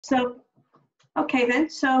So, okay then,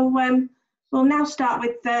 so we'll now start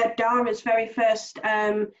with DARA's very first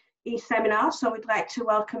e-seminar. So we'd like to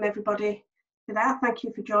welcome everybody to that. Thank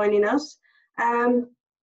you for joining us.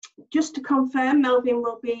 Just to confirm, Melvin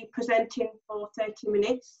will be presenting for 30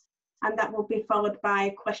 minutes and that will be followed by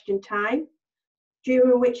question time,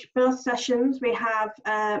 during which both sessions we have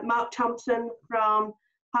Mark Thompson from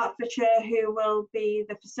Hertfordshire, who will be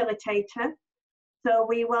the facilitator. So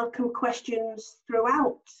we welcome questions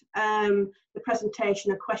throughout the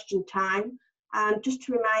presentation and question time. And just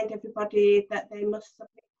to remind everybody that they must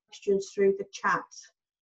submit questions through the chat.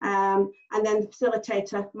 And then the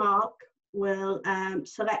facilitator, Mark, will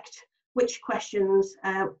select which questions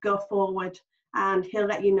go forward, and he'll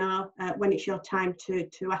let you know when it's your time to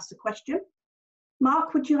ask the question.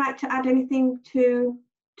 Mark, would you like to add anything to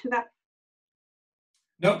that?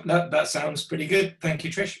 No, that sounds pretty good. Thank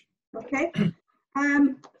you, Trish. Okay.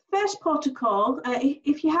 First protocol,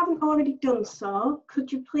 if you haven't already done so,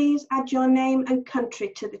 could you please add your name and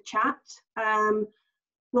country to the chat?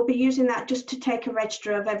 We'll be using that just to take a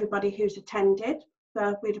register of everybody who's attended.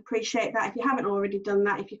 So we'd appreciate that if you haven't already done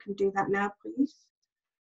that, if you can do that now, please.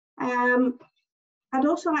 I'd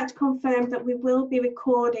also like to confirm that we will be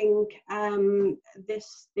recording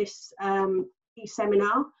this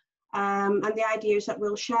e-seminar, and the idea is that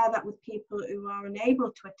we'll share that with people who are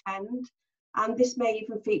unable to attend, and this may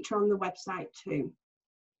even feature on the website too.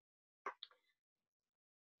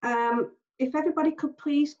 If everybody could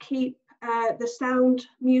please keep the sound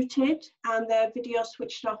muted and the video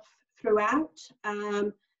switched off throughout,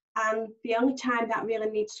 and the only time that really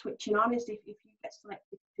needs switching on is if you get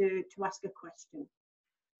selected to ask a question.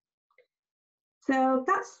 So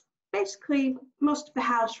that's basically most of the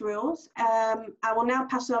house rules. I will now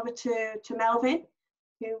pass over to Melvin,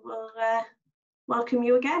 who will welcome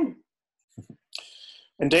you again.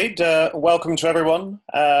 Indeed, welcome to everyone.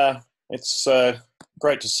 It's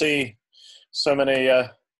great to see so many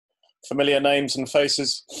familiar names and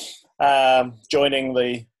faces joining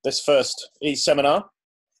this first e-seminar.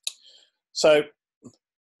 So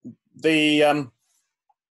the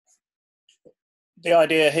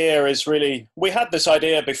idea here is really, we had this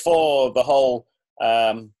idea before the whole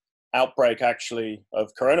outbreak actually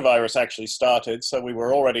of coronavirus actually started, so we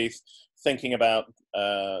were already thinking about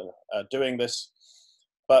doing this.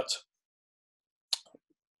 But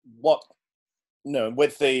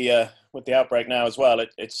with the outbreak now as well,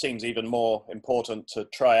 it seems even more important to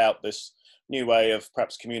try out this new way of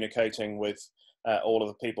perhaps communicating with all of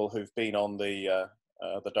the people who've been on the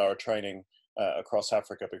DARA training across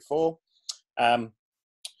Africa before.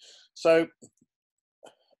 So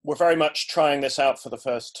we're very much trying this out for the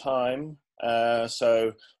first time.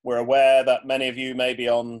 So we're aware that many of you may be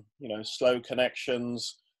on, slow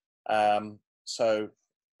connections. So,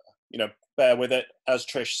 bear with it. As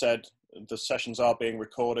Trish said, the sessions are being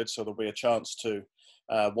recorded, so there'll be a chance to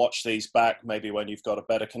watch these back, maybe when you've got a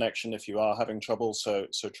better connection if you are having trouble. So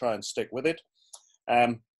try and stick with it.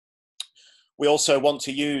 We also want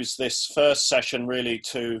to use this first session really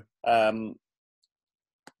to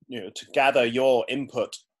to gather your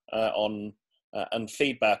input on and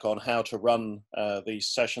feedback on how to run these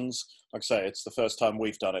sessions. Like I say, it's the first time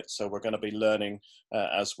we've done it, so we're going to be learning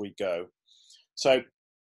as we go. So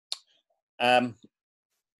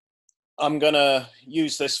I'm going to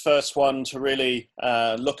use this first one to really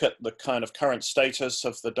look at the kind of current status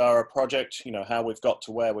of the DARA project, how we've got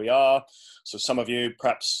to where we are. So some of you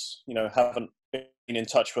perhaps, haven't been in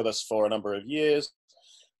touch with us for a number of years.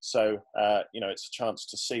 So, it's a chance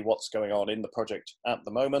to see what's going on in the project at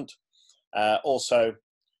the moment. Also,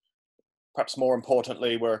 perhaps more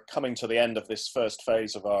importantly, we're coming to the end of this first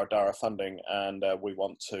phase of our DARA funding, and we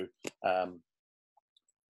want to,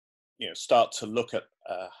 start to look at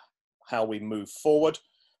how we move forward.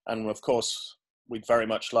 And of course, we'd very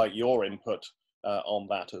much like your input on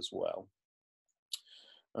that as well.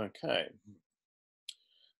 Okay,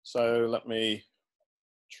 so let me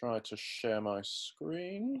try to share my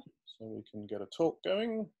screen so we can get a talk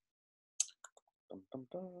going. Dum, dum,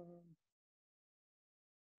 dum.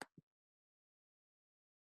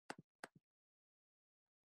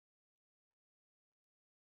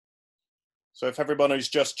 So if everyone who's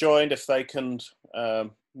just joined, if they can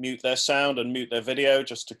mute their sound and mute their video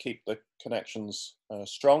just to keep the connections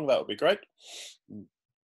strong, that would be great.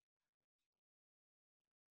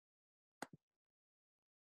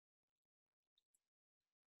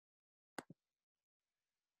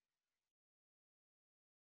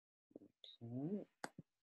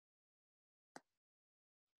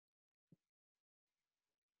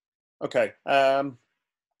 Okay,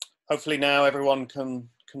 hopefully now everyone can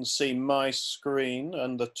see my screen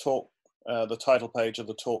and the talk the title page of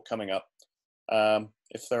the talk coming up.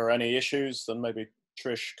 If there are any issues, then maybe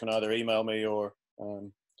Trish can either email me or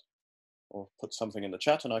put something in the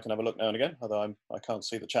chat, and I can have a look now and again, although I can't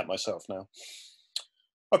see the chat myself now.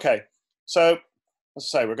 Okay, so as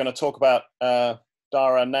I say, we're going to talk about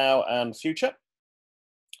DARA Now and Future.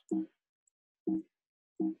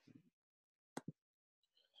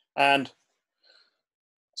 And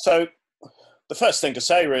so the first thing to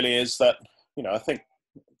say really is that, I think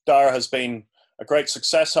DARA has been a great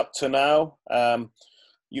success up to now.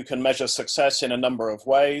 You can measure success in a number of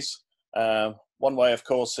ways. One way, of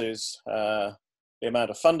course, is the amount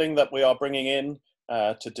of funding that we are bringing in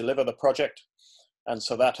to deliver the project. And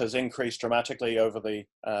so that has increased dramatically over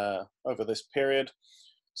this period.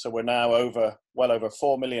 So we're now well over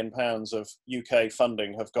 £4 million of UK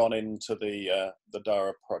funding have gone into the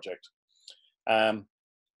DARA project.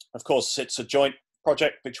 Of course, it's a joint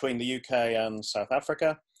project between the UK and South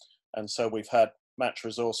Africa. And so we've had match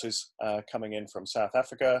resources coming in from South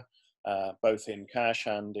Africa, both in cash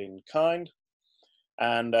and in kind.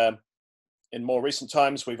 And in more recent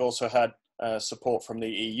times, we've also had support from the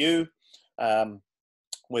EU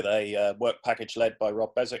with a work package led by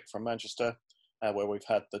Rob Bezic from Manchester, where we've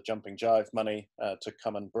had the Jumping Jive money to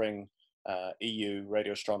come and bring EU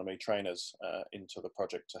radio astronomy trainers into the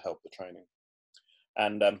project to help the training.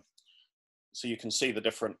 And so you can see the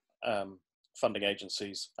different funding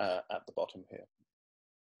agencies at the bottom here.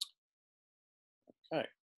 Okay,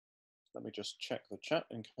 let me just check the chat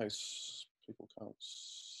in case people can't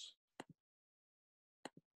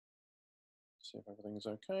see if everything's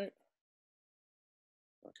okay.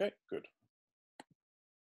 Okay, good.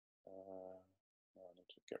 I need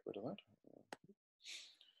to get rid of that.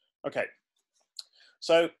 Okay,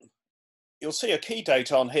 so you'll see a key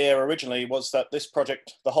date on here originally was that this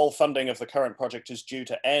project, the whole funding of the current project is due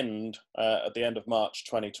to end at the end of March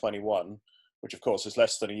 2021, which of course is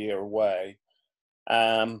less than a year away.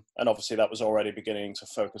 And obviously that was already beginning to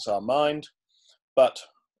focus our mind. But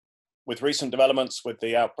with recent developments with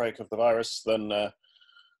the outbreak of the virus, then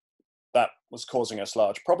that was causing us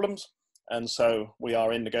large problems. And so we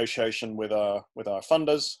are in negotiation with our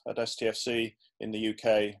funders at STFC in the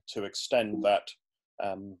UK to extend that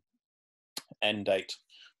end date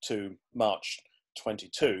to March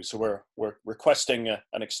 22. So we're requesting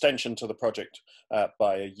an extension to the project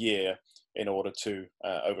by a year in order to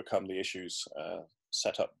overcome the issues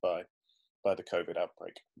set up by the COVID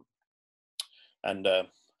outbreak. And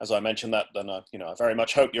as I mentioned that, then I very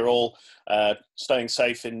much hope you're all staying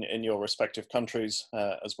safe in your respective countries,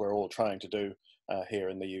 as we're all trying to do here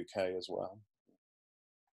in the UK as well.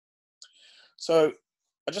 So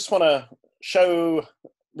I just want to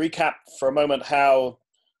recap for a moment how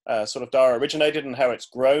sort of DARA originated and how it's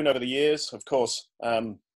grown over the years. Of course,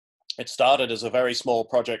 it started as a very small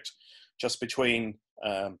project just between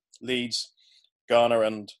Leeds, Ghana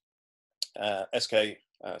and SK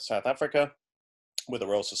South Africa, with a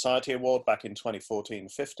Royal Society Award back in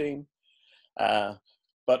 2014-15.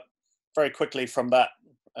 But very quickly from that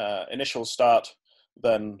initial start,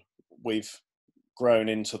 then we've grown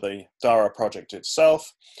into the DARA project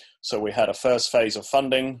itself. So we had a first phase of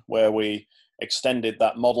funding where we extended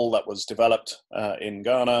that model that was developed in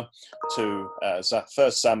Ghana to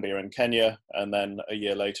first Zambia and Kenya, and then a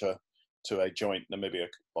year later to a joint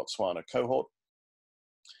Namibia-Botswana cohort.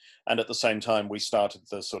 And at the same time, we started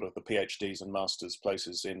the sort of the PhDs and masters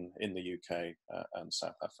places in the UK and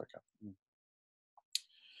South Africa.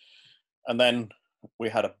 And then we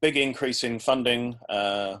had a big increase in funding,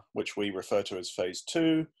 which we refer to as phase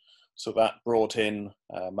 2. So that brought in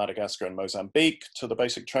Madagascar and Mozambique to the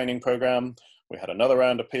basic training program. We had another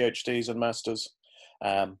round of PhDs and masters.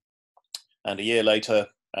 And a year later,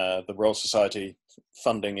 the Royal Society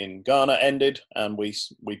funding in Ghana ended, and we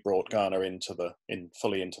brought Ghana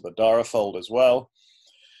fully into the DARA fold as well.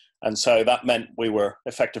 And so that meant we were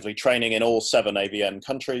effectively training in all 7 AVN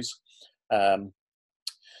countries.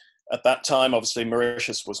 At that time, obviously,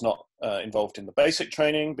 Mauritius was not involved in the basic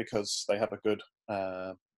training because they have a good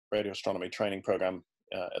radio astronomy training program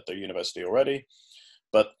at their university already.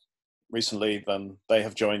 But recently, then they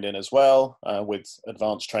have joined in as well with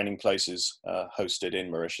advanced training places hosted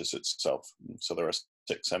in Mauritius itself. So there are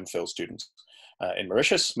 6 MPhil students in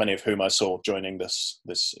Mauritius, many of whom I saw joining this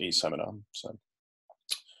e-seminar. So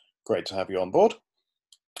great to have you on board.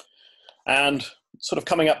 And sort of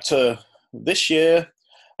coming up to this year,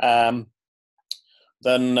 then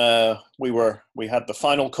we had the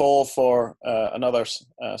final call for another 6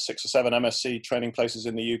 or 7 MSc training places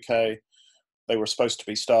in the UK. They were supposed to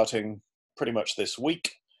be starting pretty much this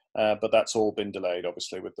week, but that's all been delayed,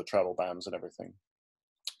 obviously, with the travel bans and everything.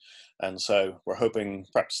 And so we're hoping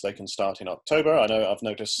perhaps they can start in October. I know I've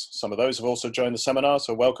noticed some of those have also joined the seminar,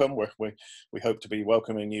 so welcome. We hope to be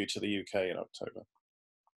welcoming you to the UK in October.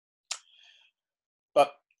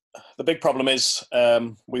 But the big problem is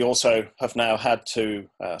we also have now had to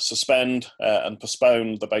suspend and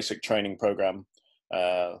postpone the basic training program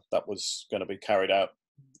that was going to be carried out,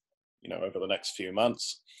 over the next few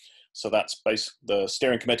months. So that's the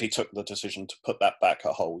steering committee took the decision to put that back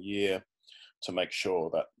a whole year to make sure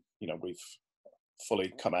that we've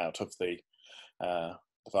fully come out of the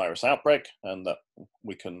virus outbreak and that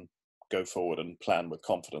we can go forward and plan with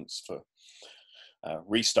confidence for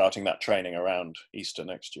restarting that training around Easter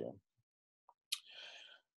next year.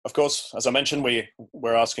 Of course, as I mentioned,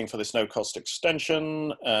 we're asking for this no-cost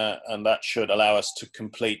extension, and that should allow us to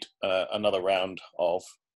complete another round of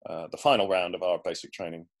the final round of our basic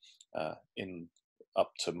training in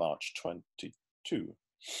up to March 22.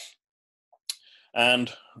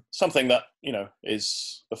 And something that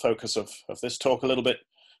is the focus of this talk a little bit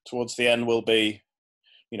towards the end will be,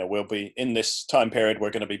 we'll be in this time period, we're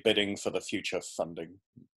going to be bidding for the future funding,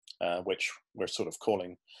 which we're sort of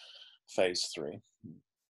calling phase 3.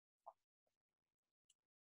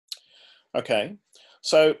 Okay,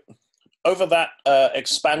 so over that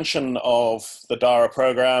expansion of the DARA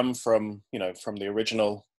program from the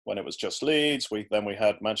original when it was just Leeds, then we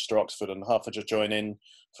had Manchester, Oxford, and Hertfordshire join in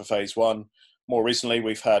for phase 1. More recently,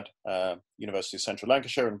 we've had University of Central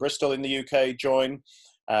Lancashire and Bristol in the UK join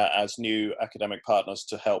as new academic partners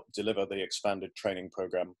to help deliver the expanded training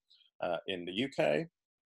program in the UK,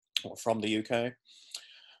 or from the UK.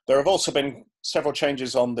 There have also been several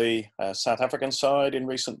changes on the South African side in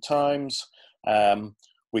recent times.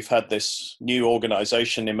 We've had this new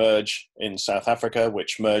organisation emerge in South Africa,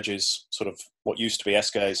 which merges sort of what used to be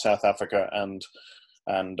SKA South Africa and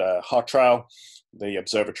HARTRAO, the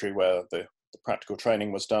observatory where the practical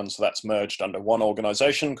training was done. So that's merged under one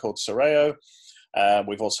organisation called SARAO.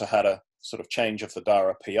 We've also had a sort of change of the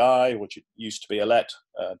DARA PI, which used to be Alette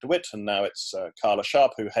DeWitt, and now it's Carla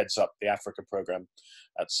Sharp, who heads up the Africa program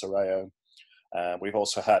at SARAO. We've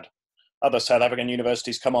also had other South African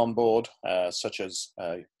universities come on board, such as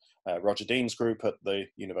Roger Dean's group at the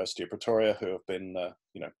University of Pretoria, who have been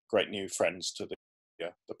great new friends to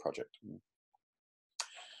the project.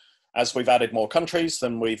 As we've added more countries,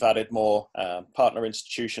 then we've added more partner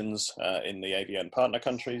institutions in the AVN partner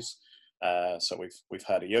countries. So we've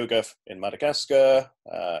had IOGA in Madagascar,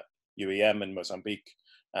 UEM in Mozambique,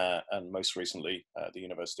 and most recently the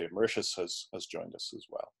University of Mauritius has joined us as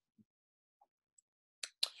well.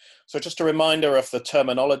 So just a reminder of the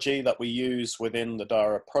terminology that we use within the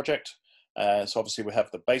DARA project. So obviously we have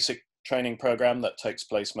the basic training program that takes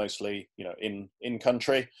place mostly in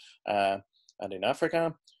country and in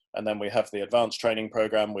Africa. And then we have the advanced training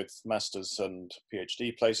program with masters and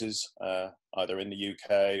PhD places, either in the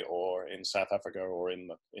UK or in South Africa or in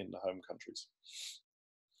the home countries.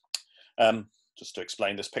 Just to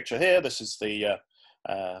explain this picture here, this is the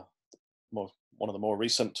one of the more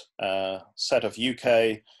recent set of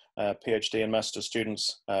UK PhD and master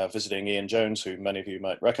students visiting Ian Jones, who many of you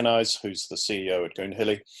might recognise, who's the CEO at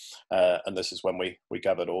Goonhilly, and this is when we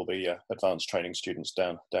gathered all the advanced training students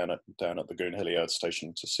down at the Goonhilly Earth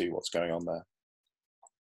Station to see what's going on there.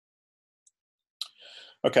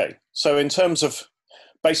 Okay, so in terms of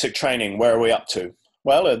basic training, where are we up to?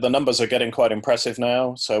 Well, the numbers are getting quite impressive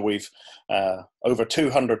now. So we've over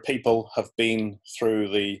 200 people have been through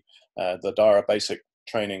the DARA basic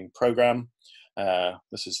training program.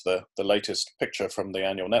 This is the latest picture from the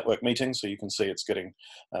annual network meeting, so you can see it's getting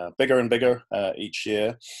bigger and bigger each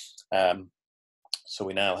year. So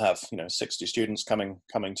we now have 60 students coming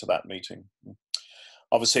to that meeting.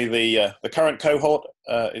 Obviously, the current cohort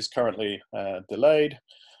is currently delayed,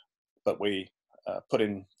 but we put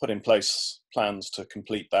in place plans to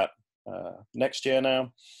complete that next year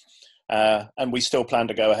now, and we still plan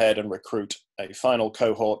to go ahead and recruit a final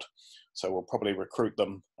cohort. So we'll probably recruit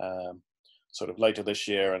them sort of later this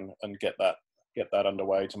year and get that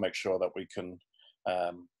underway to make sure that we can,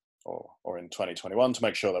 or in 2021 to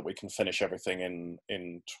make sure that we can finish everything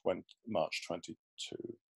in March 22.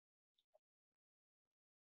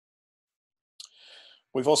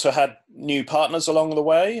 We've also had new partners along the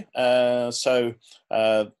way. So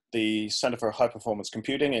the Centre for High Performance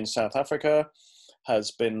Computing in South Africa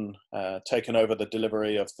has been taken over the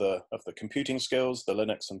delivery of the computing skills, the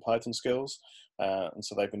Linux and Python skills. And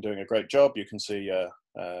so they've been doing a great job. You can see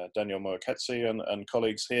Daniel Moaketsi and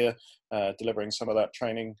colleagues here delivering some of that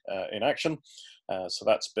training in action. So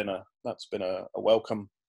that's been a welcome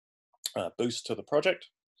boost to the project.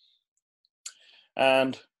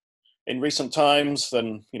 And in recent times,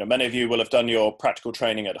 then many of you will have done your practical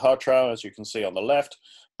training at Hoare, as you can see on the left.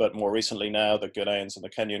 But more recently now, the Ghanaians and the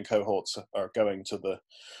Kenyan cohorts are going to the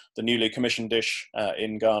newly commissioned dish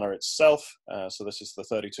in Ghana itself. So this is the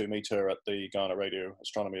 32-meter at the Ghana Radio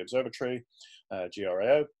Astronomy Observatory,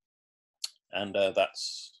 GRAO, and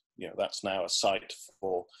that's now a site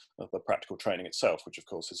for the practical training itself, which of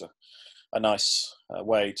course is a nice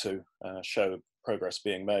way to show progress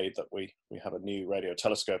being made, that we have a new radio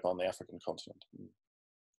telescope on the African continent.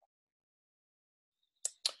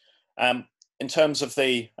 In terms of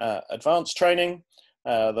the advanced training,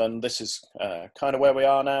 then this is kind of where we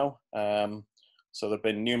are now. So there have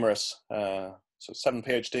been numerous, so 7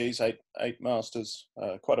 PhDs, 8 masters,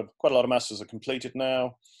 quite a lot of masters are completed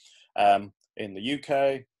now in the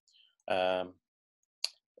UK,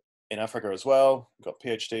 in Africa as well. We've got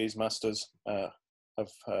PhDs, masters have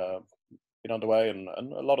been underway, and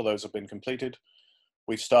a lot of those have been completed.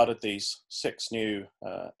 We've started these 6 new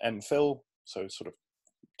MPhil, so sort of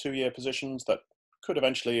 2-year positions that could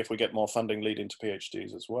eventually, if we get more funding, lead into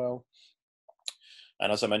PhDs as well.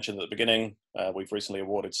 And as I mentioned at the beginning, we've recently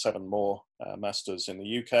awarded 7 more masters in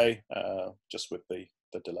the UK, just with the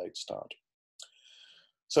delayed start.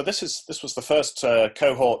 So this was the first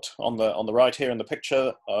cohort on the right here in the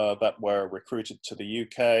picture that were recruited to the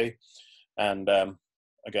UK, and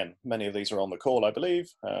again, many of these are on the call, I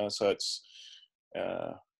believe. So it's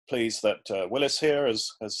pleased that Willis here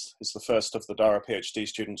is the first of the DARA PhD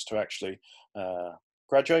students to actually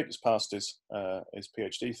graduate. He's passed his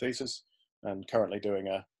PhD thesis and currently doing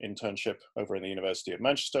an internship over in the University of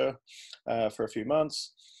Manchester for a few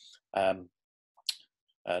months.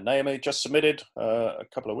 Naomi just submitted a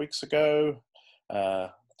couple of weeks ago.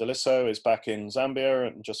 Daliso is back in Zambia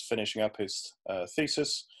and just finishing up his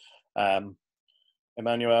thesis.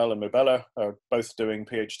 Emmanuel and Mubella are both doing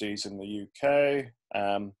PhDs in the UK,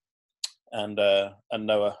 and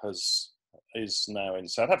Noah is now in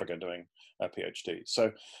South Africa doing a PhD.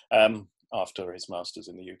 So after his masters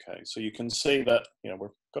in the UK, so you can see that we've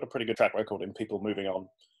got a pretty good track record in people moving on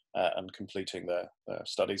and completing their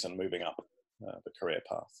studies and moving up the career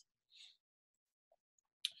path.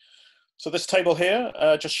 So this table here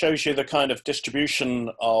just shows you the kind of distribution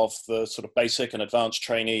of the sort of basic and advanced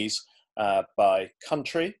trainees by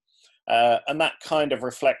country, and that kind of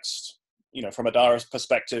reflects, from a DARA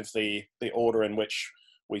perspective, the order in which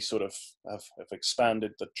we sort of have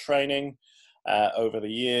expanded the training over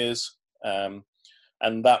the years, and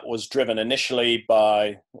that was driven initially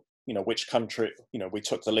by which country, we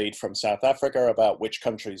took the lead from South Africa about which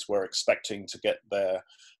countries were expecting to get their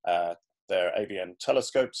AVN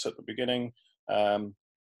telescopes at the beginning.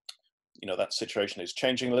 That situation is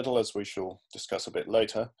changing a little, as we shall discuss a bit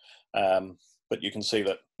later. But you can see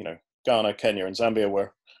that Ghana, Kenya, and Zambia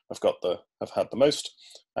have had the most,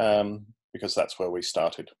 because that's where we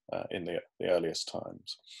started in the earliest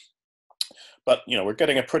times. But we're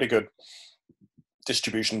getting a pretty good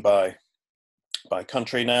distribution by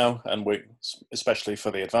country now, and especially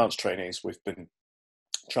for the advanced trainees, we've been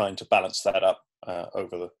trying to balance that up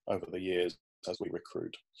over the years as we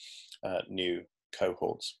recruit new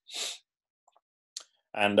cohorts.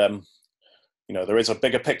 And there is a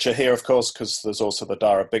bigger picture here, of course, because there's also the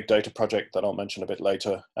DARA Big Data project that I'll mention a bit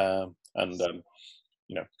later, and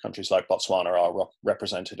countries like Botswana are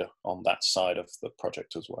represented on that side of the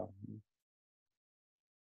project as well.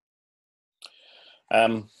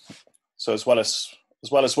 So as well as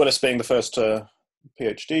Willis being the first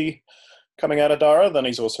PhD coming out of DARA, then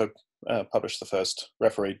he's also published the first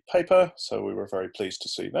refereed paper. So we were very pleased to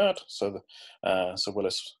see that. So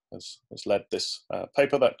Willis has led this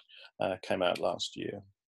paper that came out last year.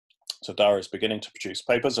 So DARA is beginning to produce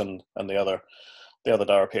papers, and the other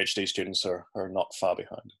DARA PhD students are not far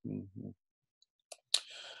behind. Mm-hmm.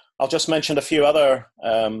 I'll just mention a few other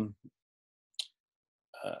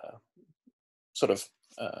sort of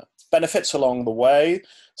benefits along the way.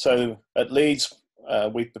 So at Leeds,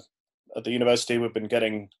 at the university, we've been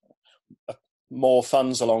getting more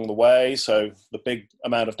funds along the way. So the big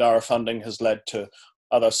amount of DARA funding has led to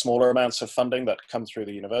other smaller amounts of funding that come through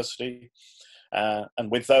the university. And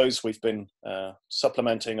with those, we've been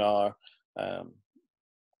supplementing our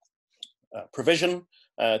provision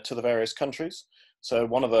to the various countries. So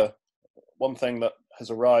one thing that has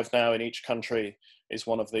arrived now in each country is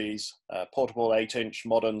one of these portable 8-inch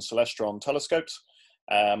modern Celestron telescopes,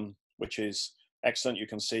 which is excellent. You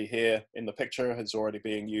can see here in the picture, it's already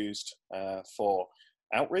being used for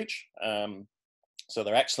outreach. So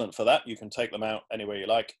they're excellent for that. You can take them out anywhere you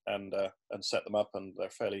like and set them up, and they're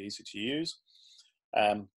fairly easy to use.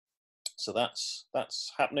 So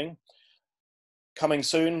that's happening. coming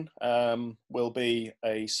soon will be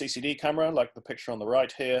a CCD camera, like the picture on the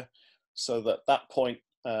right here, so that that point,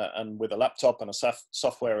 and with a laptop and a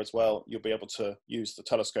software as well, you'll be able to use the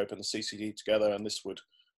telescope and the CCD together, and this would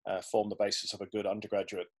form the basis of a good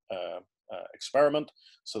undergraduate experiment,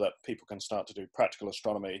 so that people can start to do practical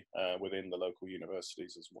astronomy within the local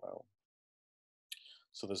universities as well.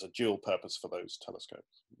 So there's a dual purpose for those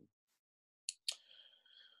telescopes.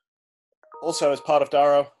 Also, as part of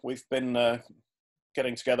DARA, we've been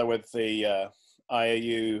getting together with the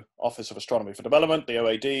IAU Office of Astronomy for Development, the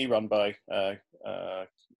OAD, run by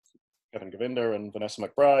Kevin Govinder and Vanessa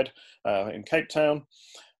McBride in Cape Town,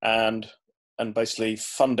 and basically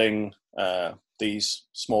funding these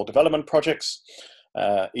small development projects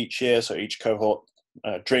each year. So each cohort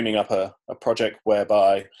dreaming up a project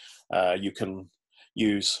whereby you can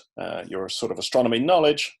use your sort of astronomy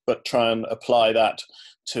knowledge, but try and apply that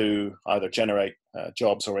to either generate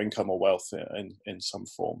jobs or income or wealth in some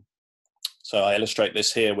form. So I illustrate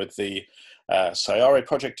this here with the SARAO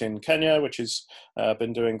project in Kenya, which has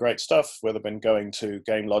been doing great stuff, where they've been going to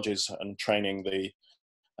game lodges and training the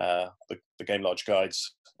game lodge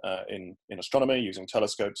guides in astronomy using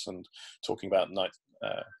telescopes and talking about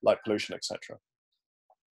light pollution, etc.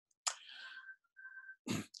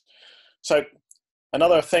 So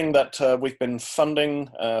another thing that we've been funding,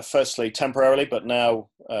 firstly temporarily, but now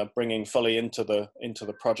bringing fully into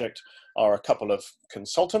the project, are a couple of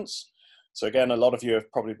consultants. So again, a lot of you have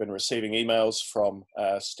probably been receiving emails from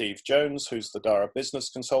Steve Jones, who's the DARA business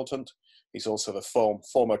consultant. He's also the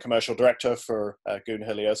former commercial director for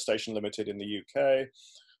Goonhilly Earth Station Limited in the UK,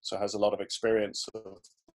 so has a lot of experience of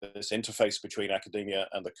this interface between academia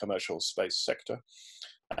and the commercial space sector.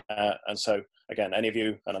 And so again, any of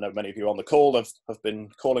you, and I know many of you on the call have been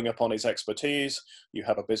calling upon his expertise. You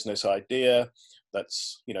have a business idea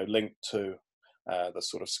that's linked to the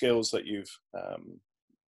sort of skills that you've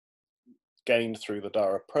gained through the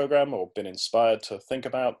DARA program, or been inspired to think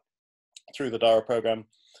about through the DARA program.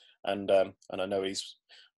 And I know he's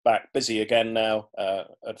back busy again now,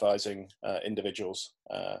 advising individuals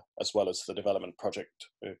as well as the development project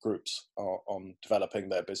groups on developing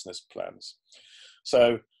their business plans.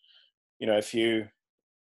 So, if you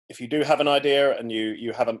do have an idea and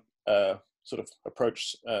you haven't sort of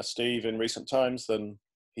approached Steve in recent times, then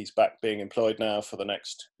he's back being employed now for the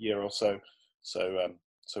next year or so. So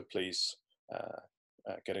please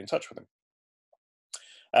get in touch with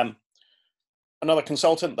him. Another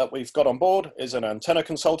consultant that we've got on board is an antenna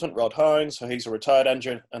consultant, Rod Hines. So he's a retired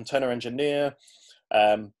antenna engineer.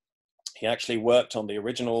 He actually worked on the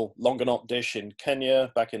original Longonot dish in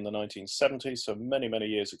Kenya back in the 1970s, so many, many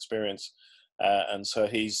years experience. And so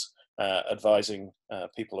he's advising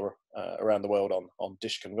people around the world on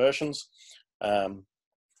dish conversions. And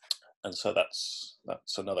so that's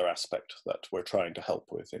another aspect that we're trying to help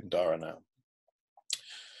with in DARA now.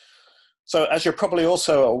 So as you're probably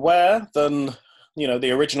also aware, then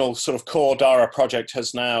the original sort of core DARA project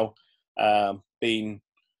has now been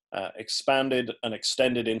expanded and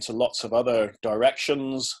extended into lots of other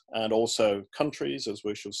directions and also countries, as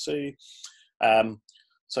we shall see.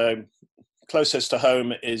 So closest to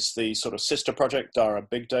home is the sort of sister project, DARA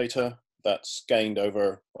Big Data, that's gained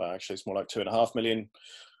over, well, actually it's more like £2.5 million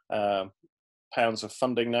pounds of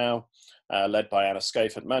funding now, led by Anna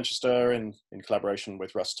Scaife at Manchester in collaboration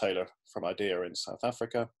with Russ Taylor from IDEA in South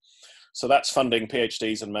Africa. So that's funding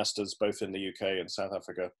PhDs and masters both in the UK and South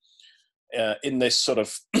Africa, in this sort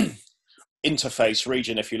of interface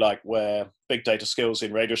region, if you like, where big data skills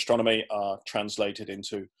in radio astronomy are translated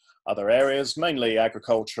into other areas, mainly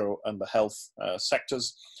agricultural and the health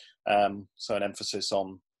sectors. So an emphasis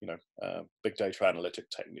on big data analytic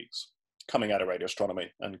techniques coming out of radio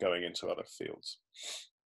astronomy and going into other fields,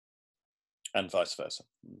 and vice versa.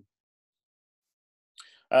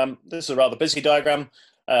 This is a rather busy diagram,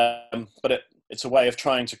 but it's a way of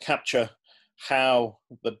trying to capture how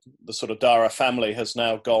the sort of DARA family has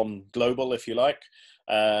now gone global, if you like.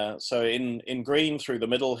 So in green through the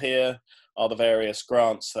middle here are the various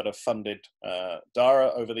grants that have funded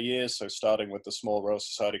DARA over the years. So starting with the small Royal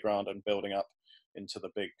Society grant and building up into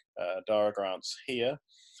the big DARA grants here.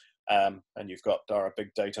 And you've got DARA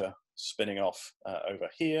Big Data spinning off over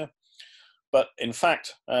here. But in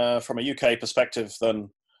fact, from a UK perspective,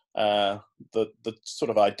 then the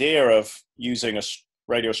sort of idea of using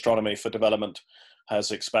radio astronomy for development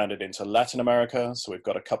has expanded into Latin America. So we've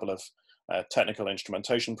got a couple of technical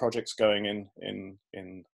instrumentation projects going in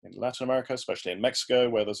Latin America, especially in Mexico,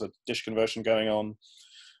 where there's a dish conversion going on.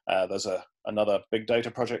 There's another big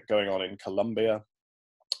data project going on in Colombia.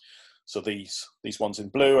 So these ones in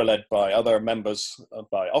blue are led by other members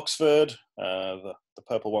by Oxford, the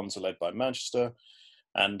purple ones are led by Manchester,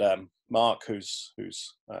 and Mark, who's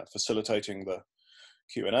facilitating the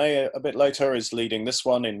Q&A a bit later, is leading this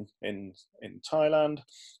one in Thailand.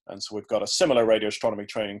 And so we've got a similar radio astronomy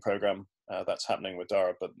training program that's happening with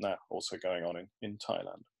DARA, but now also going on in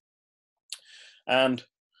Thailand. And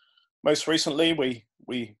most recently,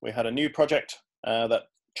 we had a new project that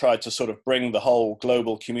tried to sort of bring the whole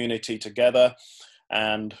global community together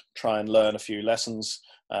and try and learn a few lessons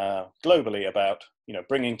globally about, you know,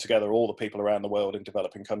 bringing together all the people around the world in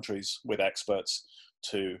developing countries with experts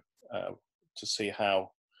to see how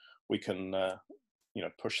we can, you know,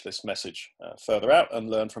 push this message further out and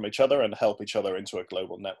learn from each other and help each other into a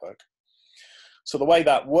global network. So the way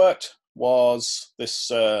that worked was this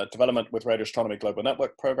Development with Radio Astronomy Global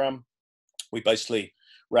Network program. We basically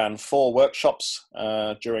ran 4 workshops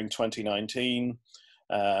during 2019.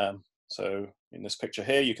 So in this picture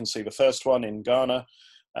here, you can see the first one in Ghana,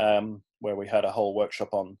 where we had a whole workshop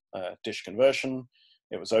on dish conversion.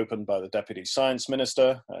 It was opened by the Deputy Science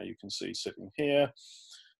Minister, you can see sitting here.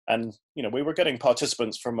 And, you know, we were getting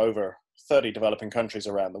participants from over 30 developing countries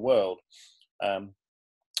around the world.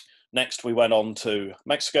 Next, we went on to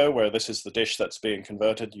Mexico, where this is the dish that's being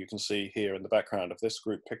converted. You can see here in the background of this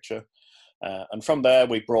group picture. And from there,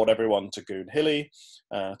 we brought everyone to Goon Hilly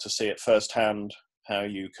to see at firsthand how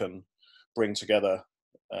you can bring together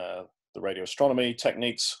the radio astronomy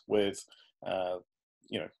techniques with,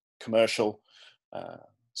 you know, commercial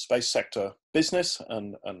space sector business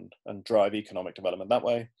and drive economic development that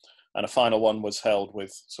way. And a final one was held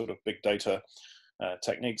with sort of big data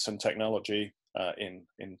techniques and technology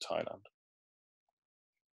in Thailand.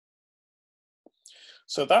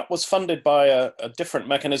 So that was funded by a different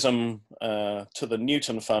mechanism to the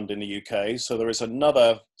Newton Fund in the UK. So there is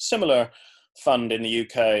another similar fund in the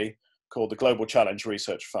UK called the Global Challenge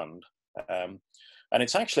Research Fund. And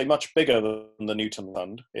it's actually much bigger than the Newton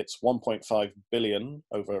Fund. It's 1.5 billion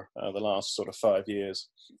over the last sort of 5 years.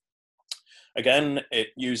 Again, it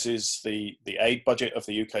uses the aid budget of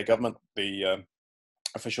the UK government, the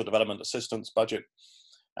official development assistance budget.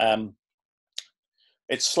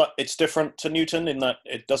 It's different to Newton in that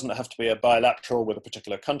it doesn't have to be a bilateral with a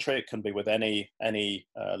particular country. It can be with any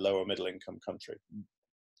lower middle income country.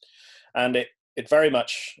 And it very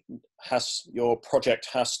much has, your project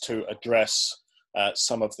has to address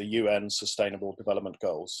some of the UN Sustainable Development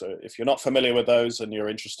Goals. So if you're not familiar with those and you're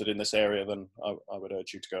interested in this area, then I would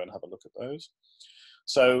urge you to go and have a look at those.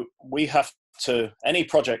 So we have to, any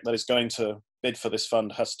project that is going to bid for this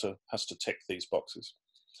fund has to tick these boxes.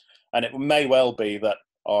 And it may well be that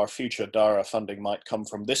our future DARA funding might come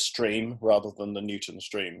from this stream rather than the Newton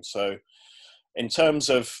stream. So in terms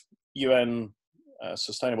of UN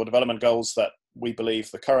Sustainable Development Goals that we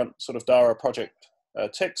believe the current sort of DARA project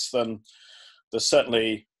ticks, then there's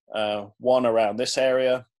certainly one around this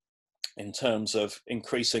area in terms of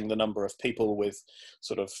increasing the number of people with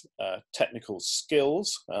sort of technical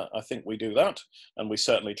skills. I think we do that, and we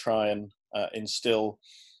certainly try and instill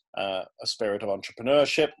a spirit of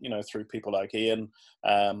entrepreneurship, you know, through people like Ian,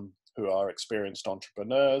 who are experienced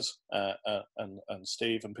entrepreneurs, and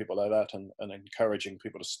Steve and people like that, and encouraging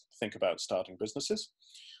people to think about starting businesses.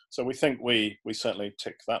 So we think we certainly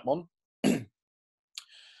tick that one.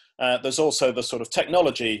 There's also the sort of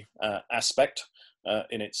technology aspect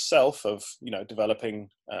in itself of, you know, developing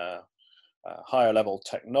higher level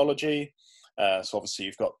technology. So obviously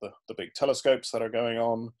you've got the big telescopes that are going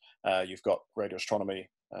on. You've got radio astronomy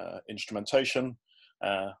instrumentation.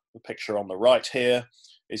 The picture on the right here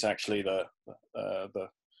is actually the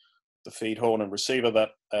feed horn and receiver that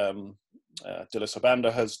Dilis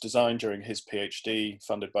Obanda has designed during his PhD,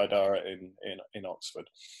 funded by DARA in Oxford.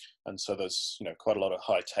 And so there's, you know, quite a lot of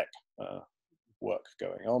high tech work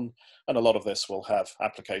going on, and a lot of this will have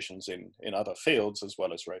applications in other fields as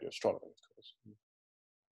well as radio astronomy, of course.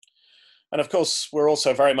 And of course, we're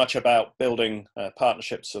also very much about building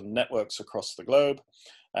partnerships and networks across the globe.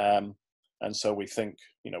 And so we think,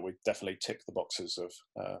 you know, we definitely tick the boxes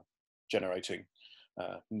of generating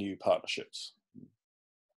new partnerships.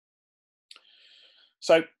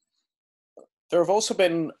 So there have also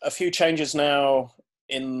been a few changes now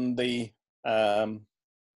in the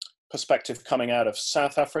perspective coming out of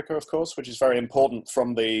South Africa, of course, which is very important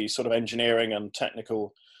from the sort of engineering and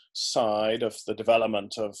technical side of the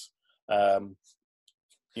development of,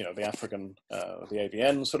 you know, the African, the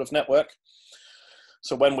ABN sort of network.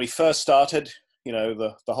 So when we first started, you know,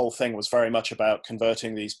 the whole thing was very much about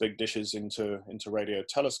converting these big dishes into radio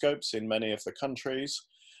telescopes in many of the countries.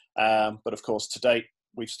 But of course, to date,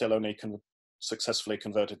 we've still only successfully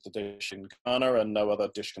converted the dish in Ghana, and no other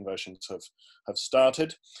dish conversions have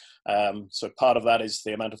started. So part of that is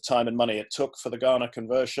the amount of time and money it took for the Ghana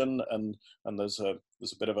conversion, and there's a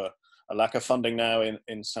bit of a lack of funding now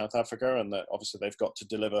in South Africa, and that obviously they've got to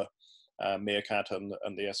deliver Meerkat and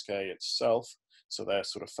the SK itself, so they're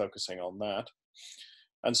sort of focusing on that.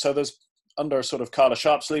 And so there's, under sort of Carla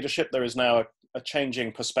Sharp's leadership, there is now a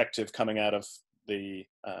changing perspective coming out of the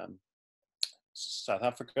South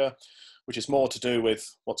Africa, which is more to do with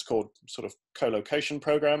what's called sort of co-location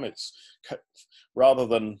program. It's rather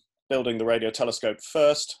than building the radio telescope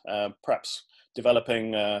first, perhaps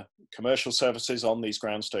developing commercial services on these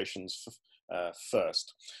ground stations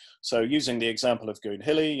first. So using the example of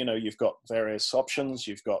Goonhilly, you know, you've got various options.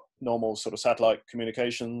 You've got normal sort of satellite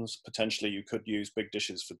communications. Potentially you could use big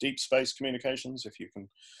dishes for deep space communications if you can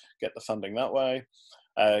get the funding that way.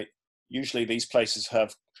 Usually these places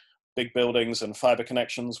have big buildings and fiber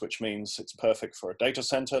connections, which means it's perfect for a data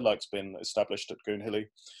center like's been established at Goonhilly.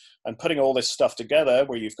 And putting all this stuff together,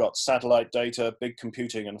 where you've got satellite data, big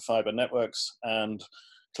computing and fiber networks, and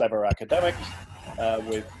clever academics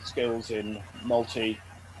with skills in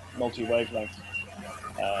multi-wavelength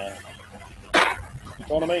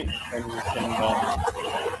astronomy, and you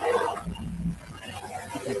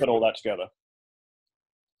can put all that together.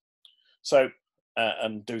 So,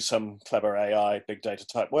 and do some clever AI, big data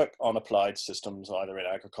type work on applied systems, either in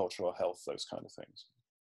agriculture or health, those kind of things.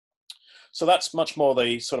 So that's much more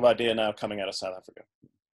the sort of idea now coming out of South Africa.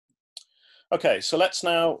 Okay, so let's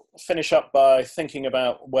now finish up by thinking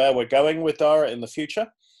about where we're going with DARA in the future.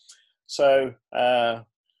 So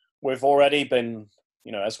we've already been,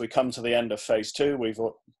 you know, as we come to the end of phase 2,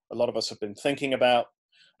 a lot of us have been thinking about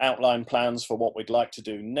outline plans for what we'd like to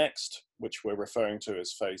do next, which we're referring to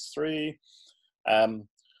as phase 3.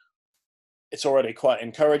 It's already quite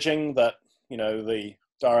encouraging that, you know, the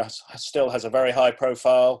DARA still has a very high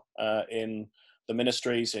profile in the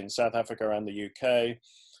ministries in South Africa and the UK,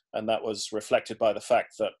 and that was reflected by the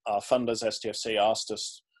fact that our funders, STFC, asked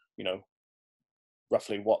us, you know,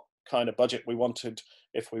 roughly what kind of budget we wanted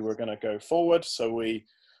if we were going to go forward. So we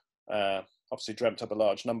obviously dreamt up a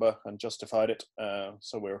large number and justified it.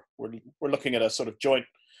 So we're looking at a sort of joint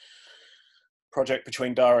project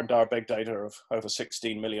between DARA and DARA Big Data of over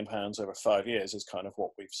 £16 million over 5 years is kind of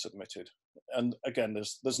what we've submitted. And again,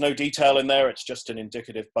 there's no detail in there. It's just an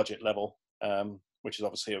indicative budget level, which is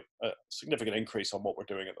obviously a significant increase on what we're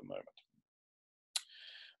doing at the moment.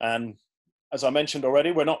 And as I mentioned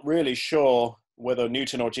already, we're not really sure whether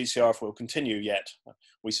Newton or GCRF will continue yet.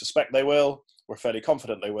 We suspect they will. We're fairly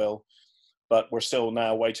confident they will, but we're still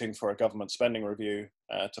now waiting for a government spending review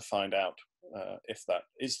to find out if that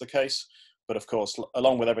is the case. But of course,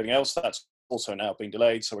 along with everything else, that's also now been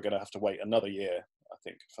delayed. So we're going to have to wait another year, I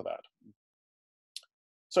think, for that.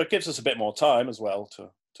 So it gives us a bit more time as well to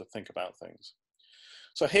think about things.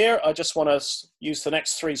 So here, I just want to use the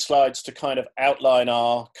next 3 slides to kind of outline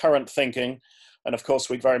our current thinking. And of course,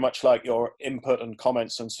 we'd very much like your input and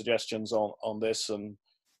comments and suggestions on this and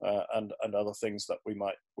other things that we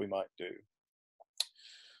might do.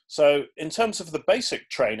 So in terms of the basic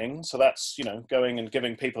training, so that's, you know, going and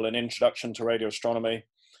giving people an introduction to radio astronomy.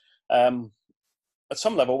 At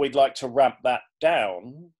some level, we'd like to ramp that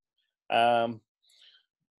down. And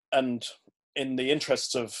in the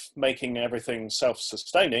interests of making everything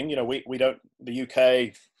self-sustaining, you know, we don't, the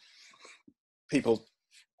UK people,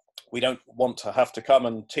 we don't want to have to come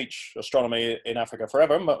and teach astronomy in Africa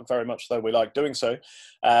forever, very much though we like doing so.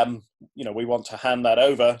 You know, we want to hand that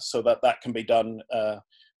over so that that can be done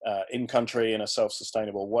in country in a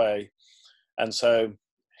self-sustainable way. And so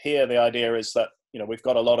here the idea is that, you know, we've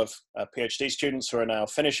got a lot of PhD students who are now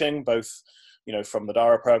finishing, both, you know, from the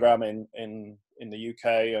DARA program in the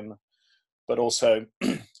UK, but also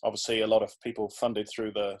obviously a lot of people funded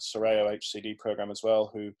through the SARAO HCD program as well,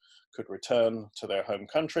 who could return to their home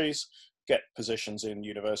countries, get positions in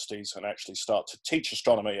universities and actually start to teach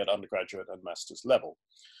astronomy at undergraduate and master's level.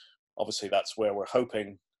 Obviously that's where we're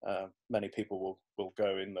hoping many people will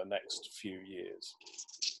go in the next few years.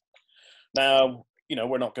 Now, you know,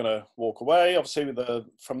 we're not going to walk away, obviously,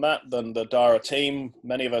 from that. Then the DARA team,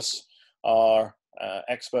 many of us are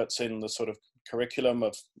experts in the sort of curriculum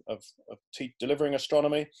of delivering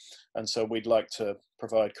astronomy. And so we'd like to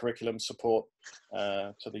provide curriculum support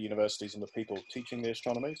to the universities and the people teaching the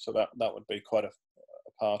astronomy. So that would be quite a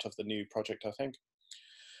part of the new project, I think.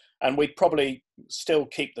 And we'd probably still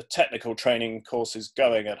keep the technical training courses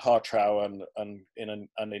going at Hartrau and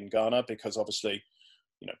in Ghana, because obviously,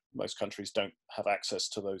 you know, most countries don't have access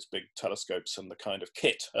to those big telescopes and the kind of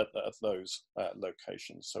kit at those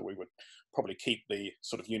locations. So we would probably keep the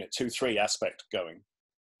sort of Unit 2-3 aspect going.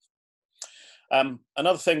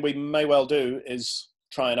 Another thing we may well do is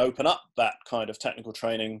try and open up that kind of technical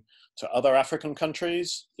training to other African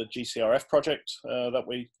countries. The GCRF project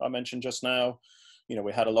that I mentioned just now,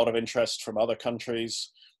 we had a lot of interest from other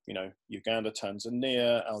countries, Uganda,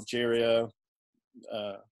 Tanzania, Algeria,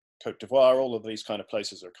 Cote d'Ivoire, all of these kind of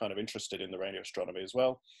places are kind of interested in the radio astronomy as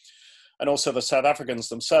well. And also the South Africans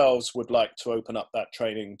themselves would like to open up that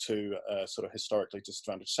training to sort of historically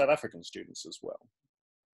disadvantaged South African students as well.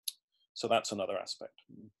 So that's another aspect.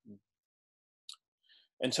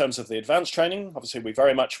 In terms of the advanced training, obviously we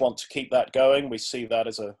very much want to keep that going. We see that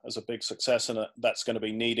as a big success, and that's going to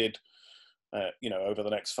be needed, over the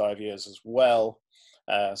next 5 years as well.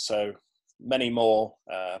 So many more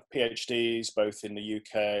PhDs, both in the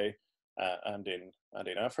UK and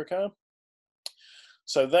in Africa.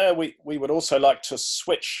 So there we would also like to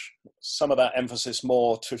switch some of that emphasis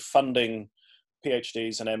more to funding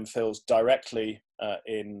PhDs and MPhils directly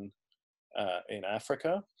in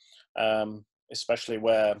Africa, especially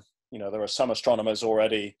where there are some astronomers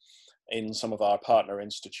already in some of our partner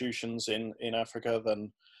institutions in Africa.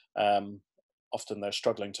 Then often they're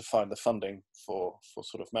struggling to find the funding for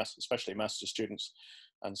sort of especially master students,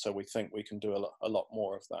 and so we think we can do a lot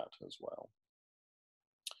more of that as well.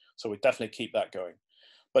 So we definitely keep that going.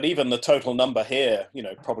 But even the total number here,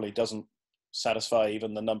 probably doesn't satisfy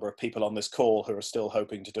even the number of people on this call who are still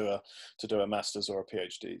hoping to do a master's or a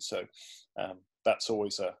PhD. So that's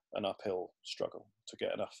always an uphill struggle to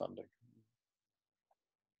get enough funding.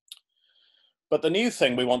 But the new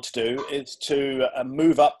thing we want to do is to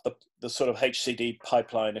move up the sort of HCD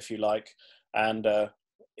pipeline, if you like, and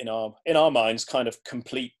in our minds, kind of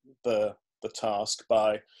complete the task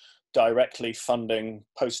by directly funding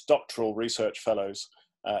postdoctoral research fellows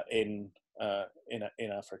in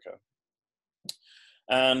Africa.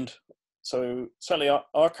 And so certainly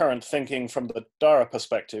our current thinking from the DARA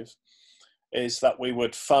perspective is that we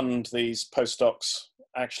would fund these postdocs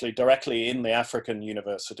actually directly in the African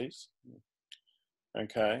universities.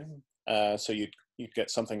 Okay, so you'd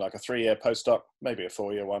get something like a 3-year postdoc, maybe a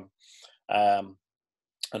 4-year one,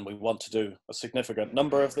 and we want to do a significant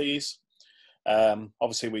number of these.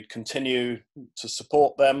 Obviously, we'd continue to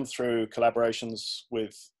support them through collaborations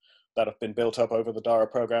that have been built up over the DARA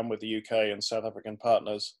program with the UK and South African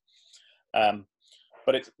partners.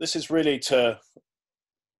 But this is really to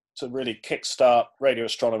really kickstart radio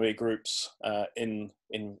astronomy groups in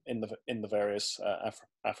the various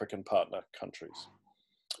African partner countries.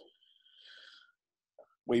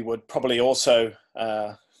 We would probably also,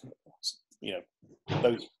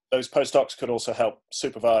 those postdocs could also help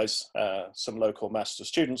supervise some local master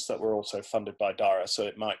students that were also funded by DARA, so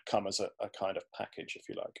it might come as a kind of package, if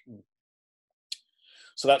you like.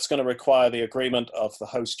 So that's going to require the agreement of the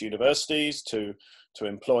host universities to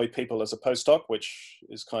employ people as a postdoc, which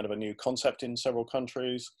is kind of a new concept in several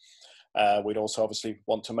countries. We'd also obviously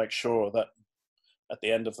want to make sure that at the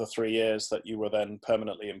end of the 3 years that you were then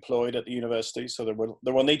permanently employed at the university. So there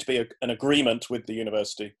will need to be an agreement with the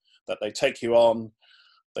university that they take you on,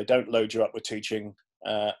 they don't load you up with teaching,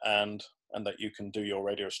 and that you can do your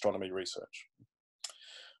radio astronomy research.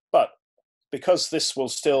 But because this will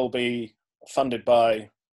still be funded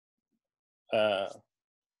by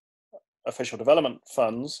official development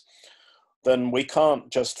funds, then we can't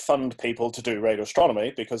just fund people to do radio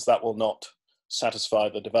astronomy, because that will not satisfy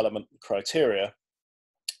the development criteria.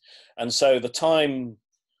 And so the time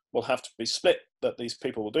will have to be split that these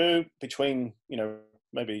people will do between,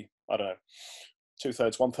 maybe, I don't know,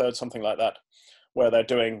 2/3, 1/3, something like that, where they're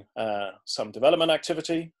doing some development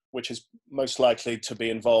activity, which is most likely to be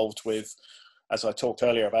involved with, as I talked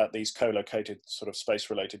earlier about, these co-located sort of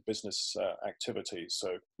space-related business activities.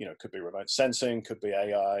 So, it could be remote sensing, could be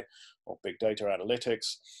AI or big data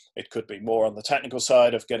analytics. It could be more on the technical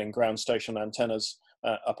side of getting ground station antennas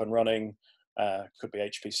up and running. Could be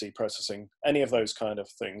HPC processing, any of those kind of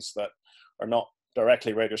things that are not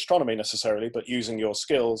directly radio astronomy necessarily, but using your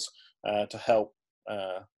skills to help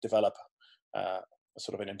develop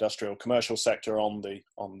sort of an industrial commercial sector on the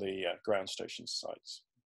ground station sites.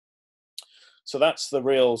 So that's the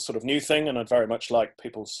real sort of new thing, and I'd very much like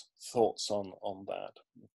people's thoughts on that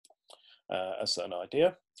as an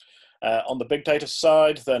idea. On the big data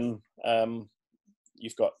side, then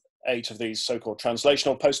you've got 8 of these so-called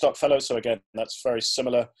translational postdoc fellows. So again, that's very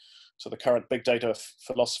similar to the current big data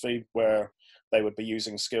philosophy, where they would be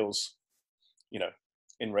using skills,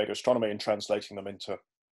 in radio astronomy and translating them into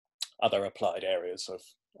other applied areas of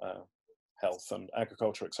health and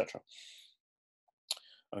agriculture, etc.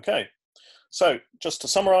 Okay, so just to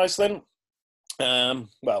summarize then,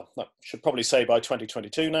 well, I should probably say by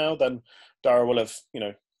 2022 now, then DARA will have,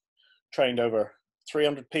 trained over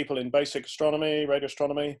 300 people in basic astronomy, radio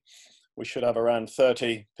astronomy. We should have around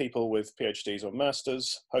 30 people with PhDs or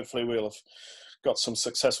masters. Hopefully we'll have got some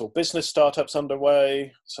successful business startups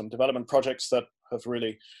underway, some development projects that have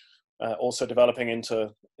really also developing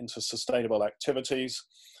into sustainable activities,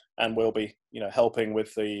 and we'll be helping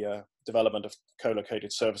with the development of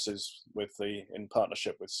co-located services in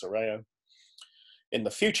partnership with SARAO. In the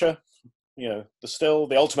future,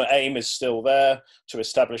 the ultimate aim is still there, to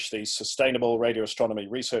establish these sustainable radio astronomy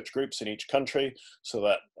research groups in each country, so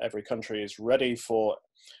that every country is ready for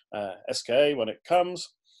SKA when it comes,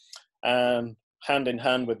 and hand in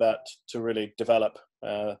hand with that to really develop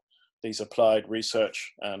these applied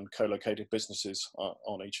research and co-located businesses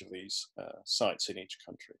on each of these sites in each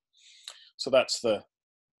country. So that's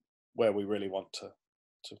where we really want to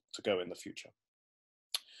go in the future.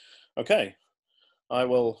 Okay, I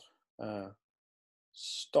will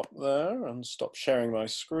stop there and stop sharing my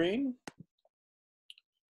screen.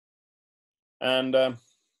 And at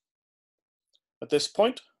this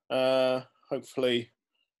point, hopefully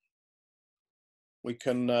we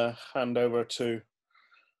can hand over to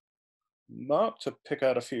Mark to pick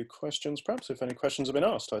out a few questions, perhaps, if any questions have been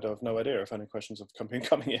asked. I have no idea if any questions have been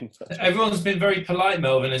coming in. Everyone's been very polite,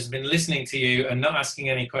 Melvin, has been listening to you and not asking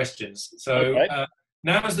any questions. So okay.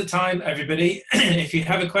 Now is the time, everybody. If you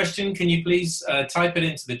have a question, can you please type it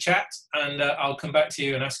into the chat, and I'll come back to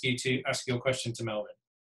you and ask you to ask your question to Melvin.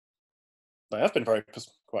 They have been very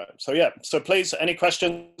quiet. So yeah, so please, any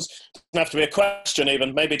questions? Doesn't have to be a question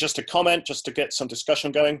even, maybe just a comment, just to get some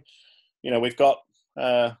discussion going. We've got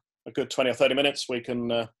a good 20 or 30 minutes. We can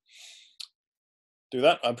do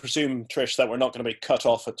that. I presume, Trish, that we're not going to be cut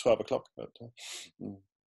off at 12 o'clock. But,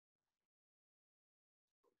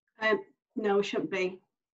 no, we shouldn't be.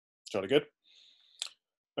 Jolly good.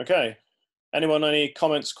 Okay. Anyone, any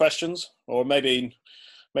comments, questions? Or maybe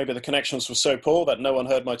the connections were so poor that no one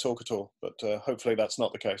heard my talk at all. But hopefully that's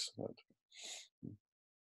not the case.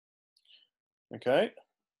 Okay.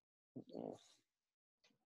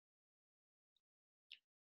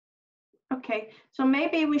 Okay, so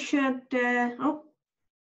maybe we should, oh,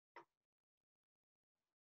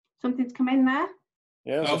 something's come in there.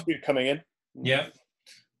 Yeah, there's a few coming in. Yeah.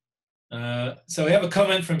 So we have a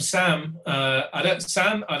comment from Sam.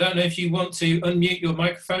 Sam, I don't know if you want to unmute your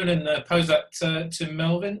microphone and pose that to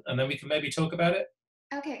Melvin, and then we can maybe talk about it.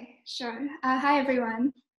 Okay, sure. Hi,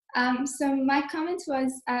 everyone. So my comment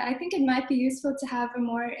was, I think it might be useful to have a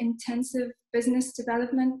more intensive business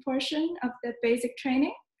development portion of the basic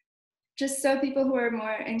training, just so people who are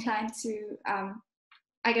more inclined to,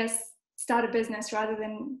 I guess, start a business rather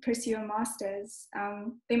than pursue a master's,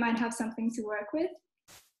 they might have something to work with.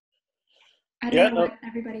 I don't know what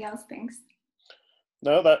everybody else thinks.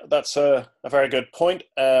 No, that's a very good point.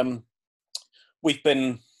 We've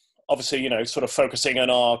been obviously, sort of focusing on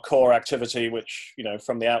our core activity, which,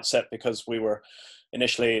 from the outset, because we were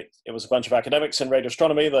initially, it was a bunch of academics in radio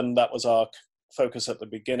astronomy, then that was our focus at the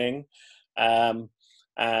beginning. And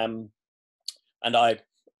I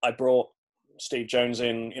brought Steve Jones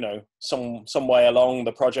in, some way along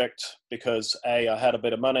the project because A, I had a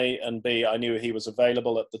bit of money, and B, I knew he was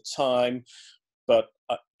available at the time, but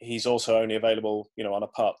he's also only available, on a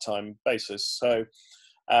part-time basis. So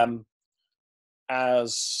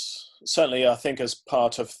as certainly, I think as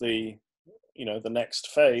part of the, the next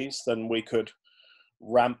phase, then we could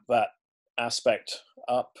ramp that aspect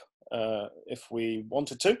up if we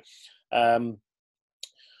wanted to. And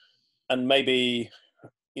maybe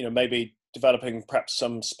developing perhaps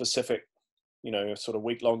some specific, sort of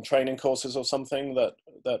week-long training courses or something that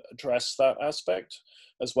address that aspect,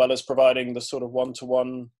 as well as providing the sort of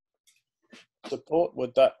one-to-one support.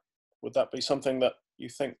 Would that be something that you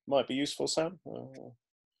think might be useful, Sam?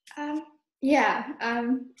 Yeah,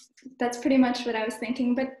 that's pretty much what I was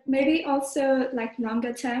thinking, but maybe also like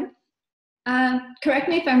longer term. Correct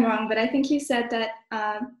me if I'm wrong, but I think you said that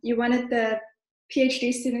you wanted the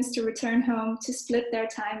PhD students to return home to split their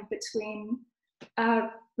time between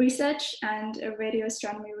research and a radio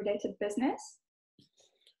astronomy related business.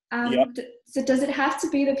 Yep. So does it have to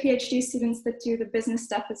be the PhD students that do the business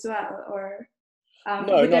stuff as well, or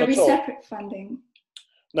no, would there be not at all. separate funding?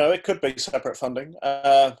 No, it could be separate funding.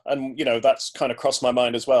 And, that's kind of crossed my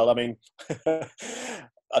mind as well. I mean,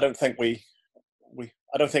 I don't think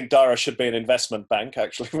I don't think DARA should be an investment bank,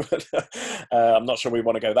 actually. But I'm not sure we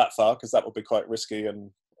want to go that far, because that would be quite risky,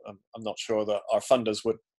 and I'm not sure that our funders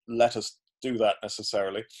would let us do that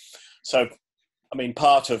necessarily. So, I mean,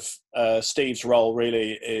 part of Steve's role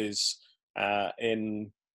really is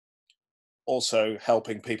in also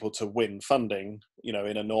helping people to win funding, in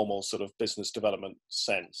a normal sort of business development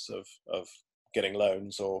sense of getting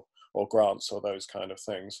loans or or grants or those kind of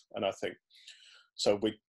things. And I think so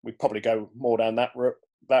we probably go more down that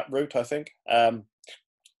route, I think.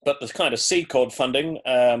 But the kind of seed cord funding,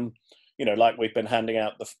 you know, like we've been handing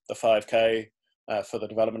out the 5K for the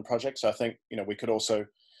development projects. I think, you know, we could also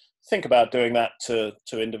think about doing that to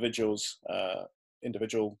individuals,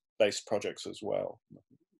 individual-based projects as well.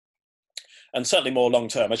 And certainly more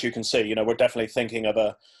long-term, as you can see, you know, we're definitely thinking of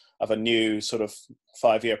a new sort of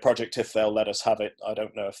 5-year project if they'll let us have it. I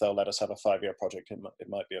don't know if they'll let us have a 5-year project. It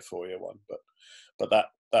might be a 4-year one, but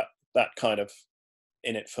that kind of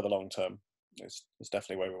in it for the long term is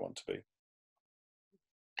definitely where we want to be.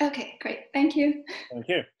 Okay, great. Thank you. Thank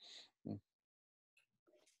you.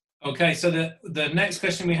 Okay, so the next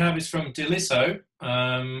question we have is from Deliso.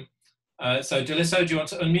 So Deliso, do you want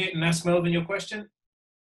to unmute and ask Melvin your question?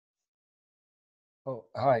 Oh,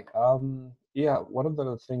 hi. Yeah, one of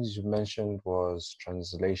the things you mentioned was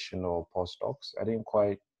translation or postdocs. I didn't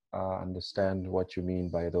quite understand what you mean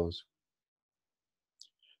by those.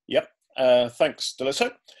 Yep. Thanks,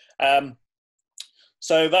 Deliso.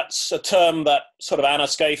 So that's a term that sort of Anna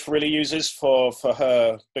Scaife really uses for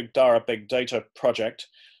her DARA Big Data project.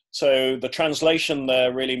 So the translation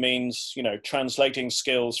there really means, you know, translating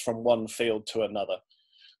skills from one field to another.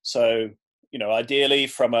 So, you know, ideally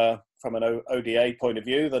from an ODA point of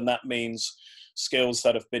view, then that means skills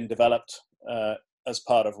that have been developed as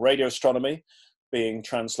part of radio astronomy being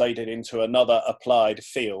translated into another applied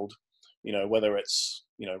field, you know, whether it's,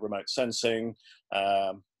 you know, remote sensing,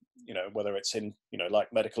 you know, whether it's in, you know,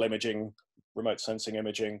 like medical imaging, remote sensing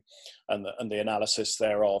imaging, and the analysis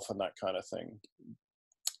thereof and that kind of thing.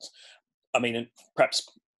 I mean, perhaps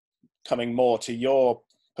coming more to your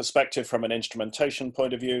perspective from an instrumentation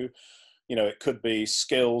point of view, you know, it could be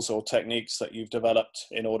skills or techniques that you've developed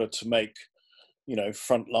in order to make, you know,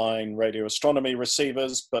 frontline radio astronomy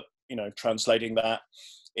receivers, but, you know, translating that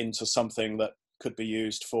into something that could be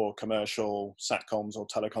used for commercial satcoms or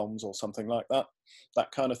telecoms or something like that,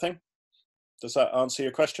 that kind of thing. Does that answer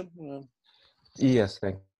your question? Yes,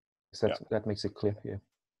 thanks. Yeah. That makes it clear. Yeah.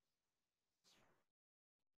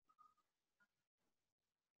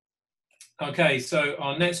 Okay, so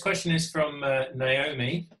our next question is from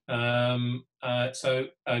Naomi. So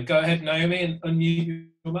go ahead, Naomi, and unmute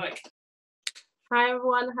your mic. Hi,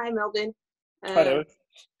 everyone. Hi, Melvin. Hi, David.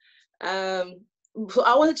 So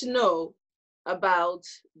I wanted to know about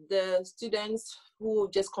the students who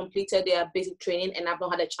just completed their basic training and have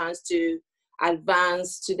not had a chance to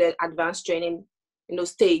advance to the advanced training, you know,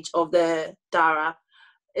 stage of the DARA.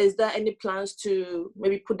 Is there any plans to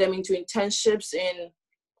maybe put them into internships in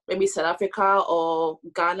maybe South Africa or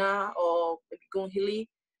Ghana or maybe Gunhili,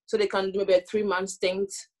 so they can do maybe a 3-month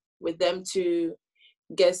stint with them to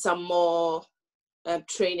get some more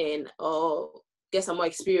training or get some more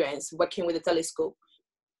experience working with the telescope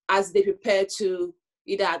as they prepare to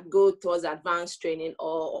either go towards advanced training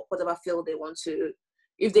or whatever field they want to,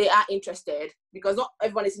 if they are interested, because not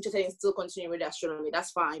everyone is interested in still continuing with astronomy,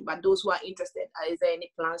 that's fine, but those who are interested, is there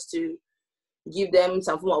any plans to give them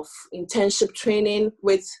some form of internship training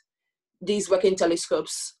with these working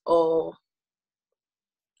telescopes? Or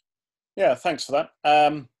Yeah, thanks for that.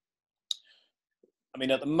 I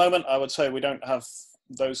mean, at the moment, I would say we don't have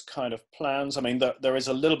those kind of plans. I mean, there is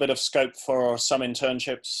a little bit of scope for some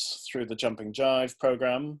internships through the Jumping Jive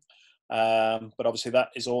program, but obviously that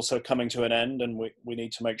is also coming to an end, and we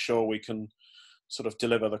need to make sure we can sort of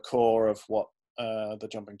deliver the core of what the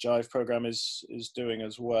Jumping Jive program is doing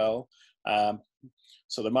as well.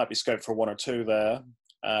 So there might be scope for 1 or 2 there.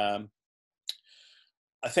 I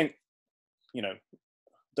think, you know,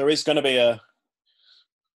 there is going to be a,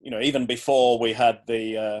 you know, even before we had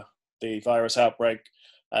the virus outbreak,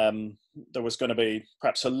 there was going to be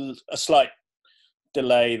perhaps a slight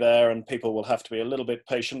delay there, and people will have to be a little bit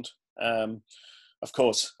patient. Of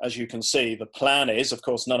course, as you can see, the plan is, of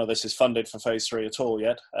course, none of this is funded for phase 3 at all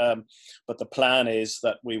yet, but the plan is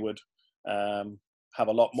that we would have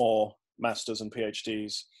a lot more masters and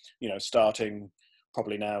PhDs, you know, starting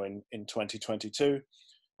probably now in 2022.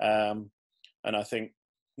 And I think,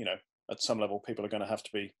 you know, at some level, people are going to have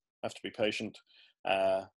to be patient.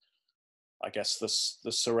 I guess the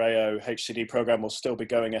SARAO HCD program will still be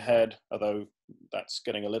going ahead, although that's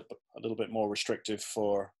getting a little bit more restrictive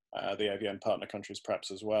for the AVN partner countries,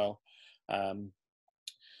 perhaps as well.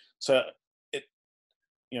 So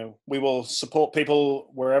you know, we will support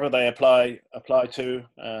people wherever they apply to,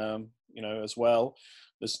 you know, as well.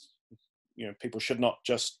 There's, you know, people should not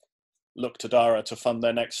just look to DARA to fund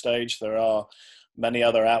their next stage. There are many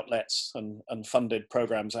other outlets and funded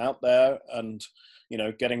programs out there, and, you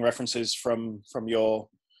know, getting references from your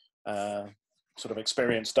sort of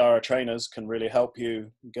experienced DARA trainers can really help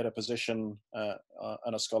you get a position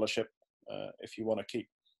and a scholarship if you want to keep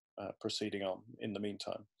proceeding on in the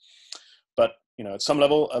meantime. But, you know, at some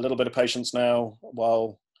level, a little bit of patience now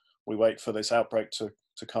while we wait for this outbreak to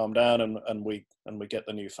calm down and we get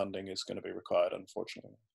the new funding is going to be required,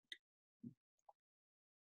 unfortunately.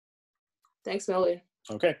 Thanks, Melvin.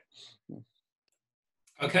 Okay.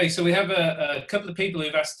 Okay, so we have a couple of people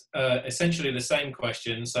who've asked essentially the same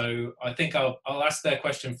question, so I think I'll ask their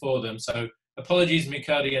question for them. So apologies,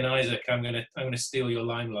 Mikadi and Isaac, I'm gonna steal your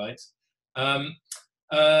limelight. So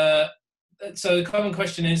the common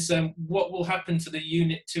question is, what will happen to the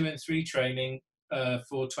Unit 2 and 3 training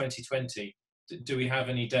for 2020? Do we have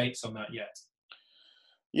any dates on that yet?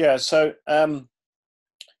 Yeah, so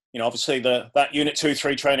you know, obviously that Unit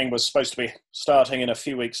 2-3 training was supposed to be starting in a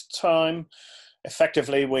few weeks' time.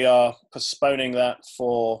 Effectively, we are postponing that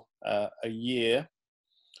for a year.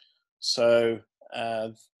 So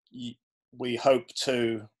we hope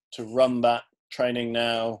to run that training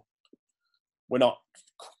now.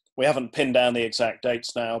 We haven't pinned down the exact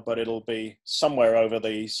dates now, but it'll be somewhere over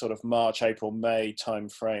the sort of March, April, May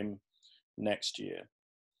timeframe next year,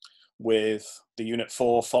 with the Unit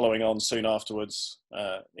 4 following on soon afterwards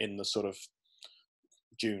in the sort of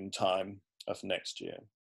June time of next year.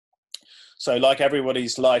 So like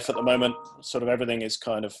everybody's life at the moment, sort of everything is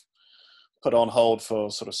kind of put on hold for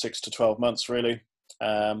sort of 6 to 12 months, really.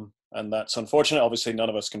 And that's unfortunate. Obviously, none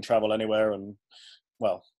of us can travel anywhere. And,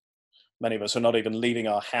 well, many of us are not even leaving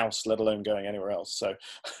our house, let alone going anywhere else. So,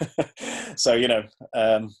 so you know,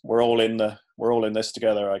 we're all in this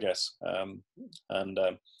together, I guess.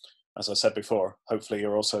 As I said before, hopefully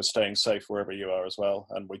you're also staying safe wherever you are as well.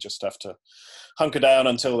 And we just have to hunker down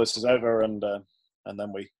until this is over, and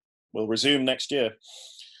then we'll resume next year.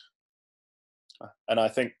 And I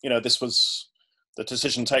think, you know, this was the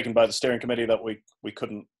decision taken by the steering committee that we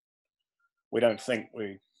couldn't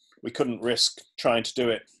risk trying to do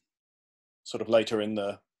it sort of later in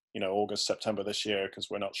the, you know, August, September this year, because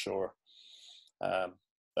we're not sure that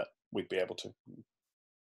we'd be able to.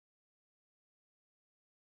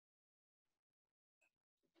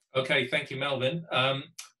 Okay, thank you, Melvin.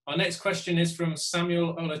 Our next question is from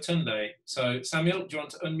Samuel Olatunde. So Samuel, do you want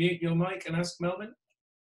to unmute your mic and ask Melvin?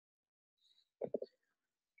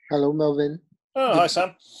 Hello, Melvin. Oh, hi,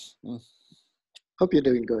 Sam. Hope you're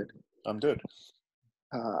doing good. I'm good.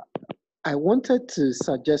 I wanted to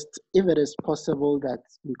suggest, if it is possible, that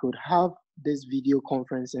we could have this video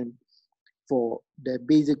conferencing for the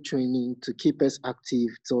basic training to keep us active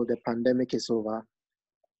till the pandemic is over.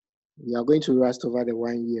 We are going to rest over the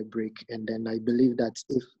 1 year break, and then I believe that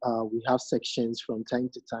if we have sections from time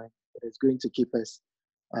to time, it is going to keep us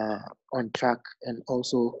on track and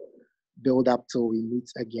also build up till we meet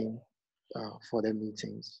again for the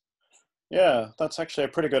meetings. Yeah, that's actually a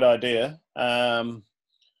pretty good idea.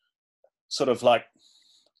 Sort of like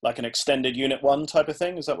an extended Unit 1 type of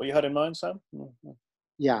thing. Is that what you had in mind, Sam?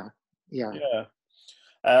 Yeah.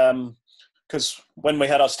 Because when we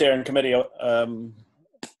had our steering committee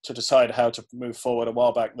to decide how to move forward a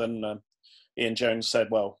while back, then Ian Jones said,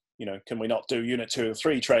 well, you know, can we not do Unit 2 or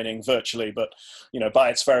 3 training virtually? But, you know, by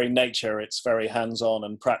its very nature, it's very hands-on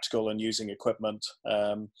and practical and using equipment.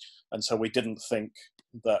 And so we didn't think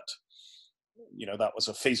that, you know, that was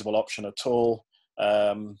a feasible option at all.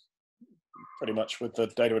 Pretty much with the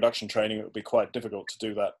data reduction training, it would be quite difficult to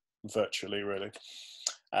do that virtually, really.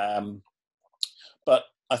 But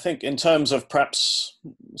I think in terms of perhaps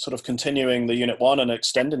sort of continuing the Unit 1 and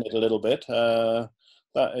extending it a little bit,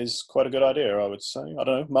 that is quite a good idea, I would say. I don't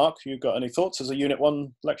know, Mark, you got any thoughts as a Unit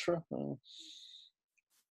 1 lecturer?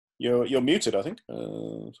 You're muted, I think.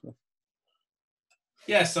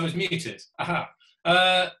 Yes, I was muted. Aha.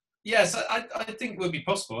 Yes, I think it would be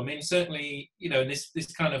possible. I mean, certainly, you know, this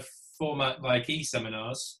kind of format like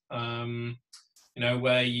e-seminars, you know,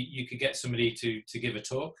 where you could get somebody to give a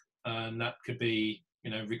talk, and that could be, you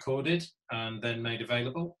know, recorded and then made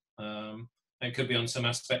available. It could be on some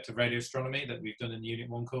aspect of radio astronomy that we've done in Unit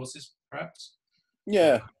 1 courses, perhaps.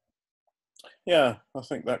 Yeah, I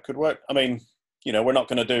think that could work. I mean, you know, we're not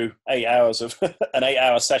going to do 8 hours of an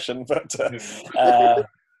 8-hour session, but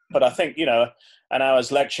I think, you know, an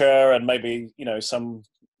hour's lecture and maybe, you know, some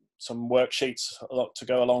worksheets a lot to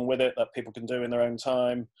go along with it that people can do in their own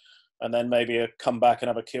time, and then maybe come back and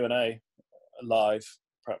have a Q&A live,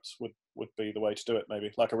 perhaps would be the way to do it.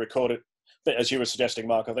 Maybe like a recorded, as you were suggesting,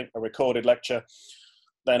 Mark, I think a recorded lecture,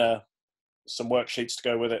 then some worksheets to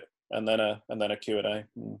go with it, and then a Q&A.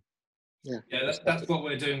 Yeah, that's what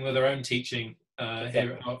we're doing with our own teaching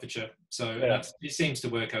here at Hertfordshire. So it seems to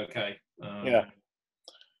work okay. Yeah.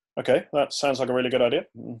 Okay, that sounds like a really good idea.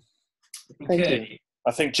 Thank you. Okay.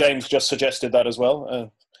 I think James just suggested that as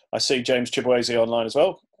well. I see James Chibueze online as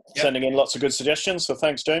well, sending in lots of good suggestions. So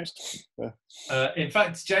thanks, James. In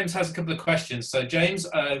fact, James has a couple of questions. So James,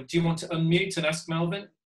 do you want to unmute and ask Melvin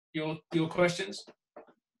your questions?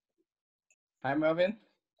 Hi, Melvin.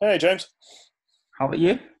 Hey, James. How are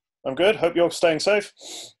you? I'm good. Hope you're staying safe.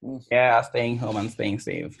 Yeah, staying home and staying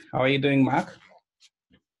safe. How are you doing, Mark?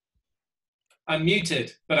 I'm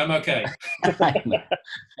muted, but I'm okay.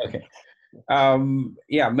 Okay.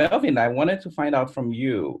 Yeah, Melvin, I wanted to find out from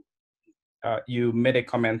you. You made a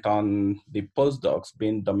comment on the postdocs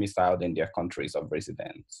being domiciled in their countries of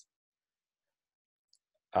residence.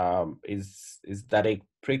 Is that a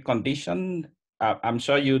precondition? I'm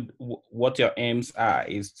sure what your aims are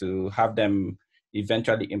is to have them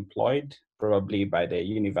eventually employed, probably by the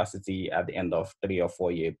university at the end of 3 or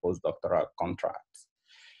 4 year postdoctoral contracts.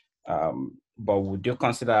 But would you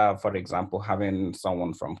consider, for example, having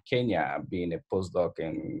someone from Kenya being a postdoc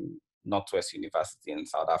in Northwest University in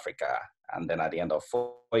South Africa, and then at the end of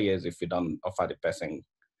 4 years, if you don't offer the person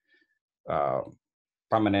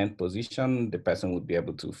permanent position, the person would be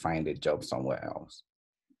able to find a job somewhere else?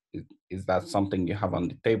 Is that something you have on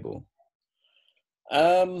the table?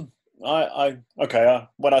 Okay.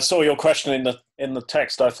 When I saw your question in the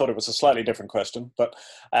text, I thought it was a slightly different question, but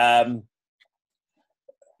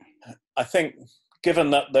I think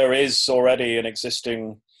given that there is already an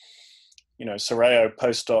existing, SARAO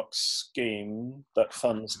postdoc scheme that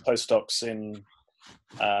funds postdocs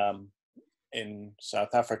in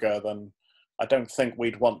South Africa, then I don't think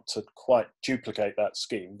we'd want to quite duplicate that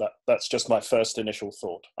scheme. That's just my first initial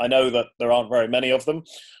thought. I know that there aren't very many of them,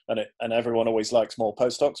 and everyone always likes more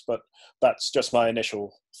postdocs, but that's just my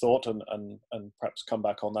initial thought, and perhaps come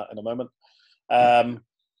back on that in a moment.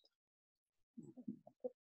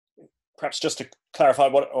 Perhaps just to clarify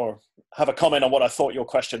or have a comment on what I thought your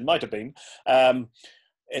question might have been.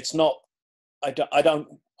 It's not. I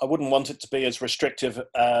wouldn't want it to be as restrictive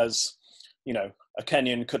as, a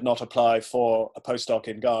Kenyan could not apply for a postdoc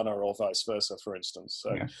in Ghana or vice versa, for instance.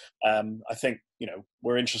 So I think,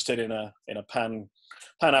 we're interested in a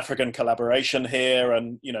Pan-African collaboration here,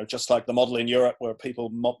 and, just like the model in Europe where people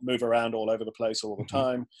move around all over the place all the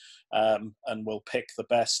time, and will pick the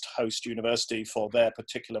best host university for their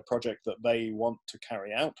particular project that they want to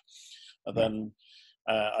carry out. And then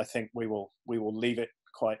I think we will leave it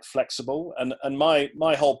quite flexible. And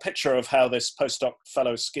my whole picture of how this postdoc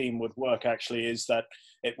fellow scheme would work actually is that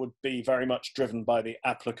it would be very much driven by the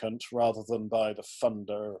applicant rather than by the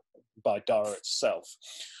funder, by DARA itself.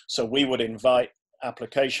 So we would invite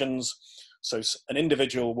applications. So an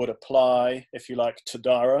individual would apply, if you like, to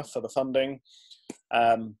DARA for the funding.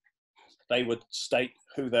 They would state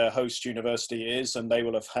who their host university is, and they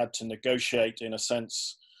will have had to negotiate, in a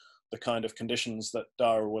sense, the kind of conditions that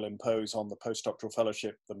DARA will impose on the postdoctoral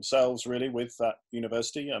fellowship themselves, really, with that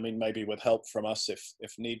university. I mean, maybe with help from us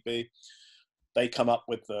if need be. They come up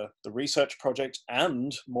with the research project,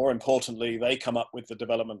 and more importantly, they come up with the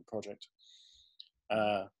development project.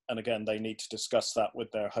 And again, they need to discuss that with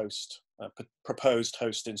their host, proposed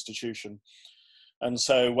host institution. And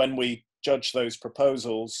so when we judge those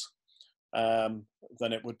proposals, then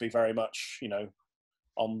it would be very much,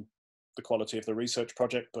 on the quality of the research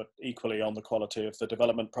project, but equally on the quality of the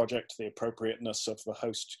development project, the appropriateness of the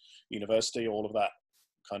host university, all of that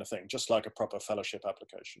kind of thing, just like a proper fellowship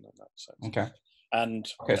application in that sense. Okay.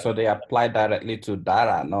 And so they apply directly to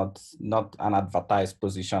DARA, not an advertised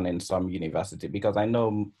position in some university, because I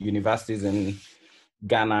know universities in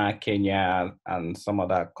Ghana, Kenya, and some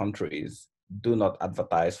other countries do not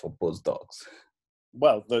advertise for postdocs.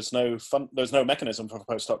 Well, there's no mechanism for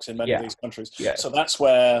postdocs in many of these countries. Yeah. So that's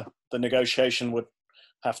where the negotiation would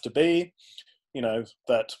have to be,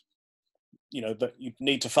 that you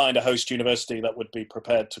need to find a host university that would be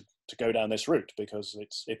prepared to go down this route, because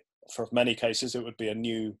for many cases, it would be a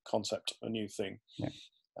new concept, a new thing. Yeah.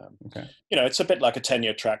 Okay. It's a bit like a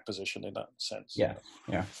tenure track position in that sense. Yeah.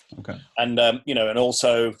 Yeah. Okay. And, and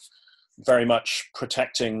also very much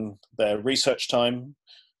protecting their research time,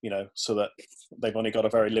 so that they've only got a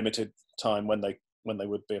very limited time when they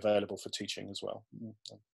would be available for teaching as well,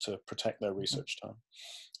 to protect their research time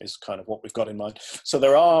is kind of what we've got in mind. So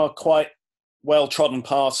there are quite well-trodden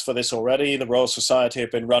paths for this already. The Royal Society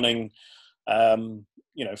have been running,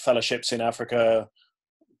 fellowships in Africa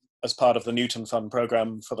as part of the Newton Fund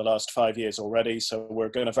program for the last 5 years already. So we're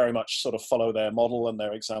going to very much sort of follow their model and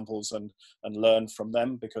their examples and learn from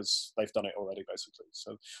them, because they've done it already, basically.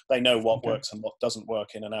 So they know what works and what doesn't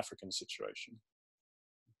work in an African situation.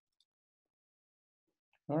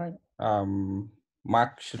 All right.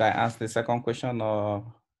 Mark, should I ask the second question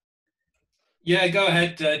or? Yeah, go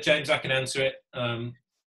ahead, James. I can answer it.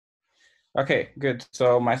 Okay, good.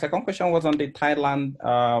 So my second question was on the Thailand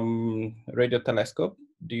radio telescope.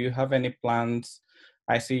 Do you have any plans?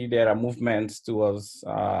 I see there are movements towards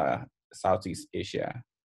Southeast Asia.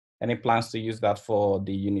 Any plans to use that for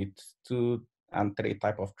the Unit 2 and 3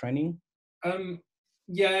 type of training?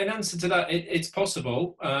 Yeah, in answer to that, it's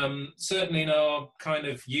possible. Certainly in our kind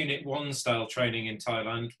of Unit 1 style training in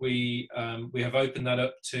Thailand, we have opened that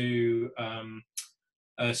up to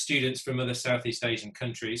students from other Southeast Asian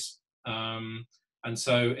countries. And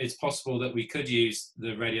so it's possible that we could use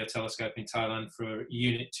the radio telescope in Thailand for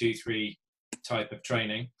Unit 2-3 type of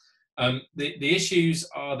training. The issues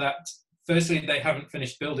are that, firstly, they haven't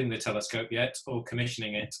finished building the telescope yet or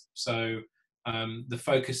commissioning it. So the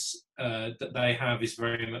focus that they have is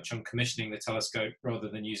very much on commissioning the telescope rather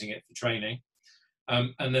than using it for training.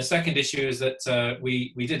 And the second issue is that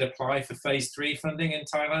we did apply for phase 3 funding in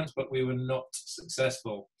Thailand, but we were not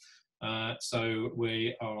successful. So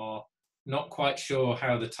we are not quite sure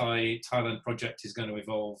how the Thailand project is going to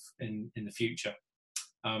evolve in the future.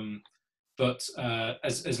 But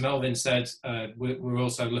as Melvin said, we're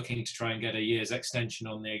also looking to try and get a year's extension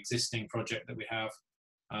on the existing project that we have.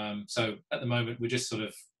 So at the moment, we're just sort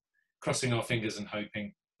of crossing our fingers and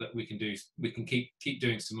hoping that we can keep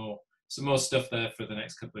doing some more stuff there for the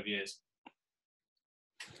next couple of years.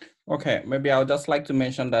 Okay, maybe I would just like to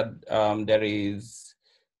mention that there is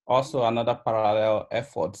also another parallel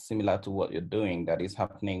effort similar to what you're doing that is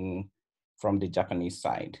happening from the Japanese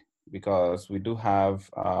side, because we do have,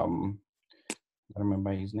 I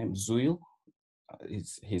remember his name, Zuil.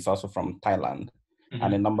 He's also from Thailand, mm-hmm.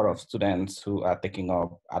 and a number of students who are taking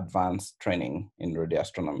up advanced training in radio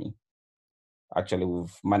astronomy. Actually,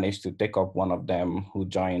 we've managed to take up one of them who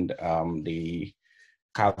joined the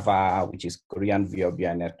KAVA, which is Korean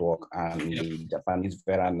VOBI network, and yep. the Japanese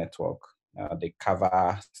VERA network, the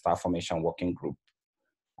KAVA Star Formation Working Group.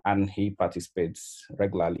 And he participates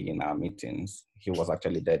regularly in our meetings. He was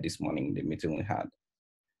actually there this morning, the meeting we had.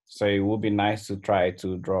 So it would be nice to try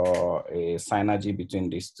to draw a synergy between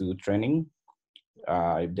these two training.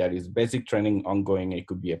 If there is basic training ongoing, it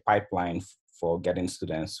could be a pipeline for getting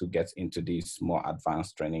students who get into these more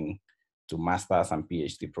advanced training to masters and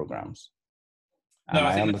PhD programs. And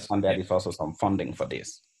I understand there is also some funding for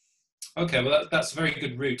this. Okay, well that's a very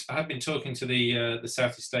good route. I have been talking to the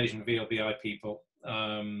Southeast Asian VLBI people,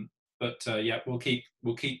 but yeah, we'll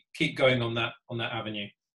keep going on that avenue.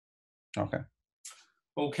 Okay.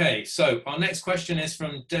 Okay, so our next question is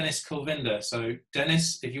from Dennis Kulvinder. So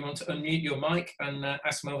Dennis, if you want to unmute your mic and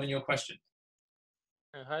ask Melvin your question.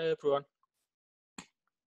 Hi everyone.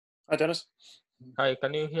 Hi Dennis. Hi,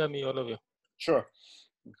 can you hear me, all of you? Sure.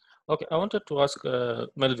 Okay, I wanted to ask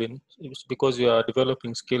Melvin, because you are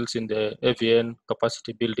developing skills in the AVN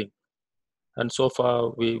capacity building, and so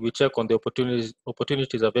far we check on the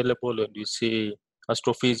opportunities available, and we see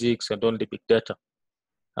astrophysics and only big data.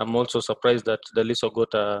 I'm also surprised that the LISO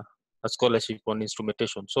got a scholarship on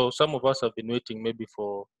instrumentation. So some of us have been waiting maybe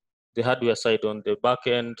for the hardware side on the back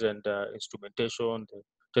end and instrumentation,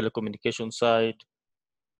 the telecommunication side.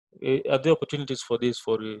 Are there opportunities for this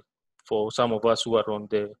for some of us who are on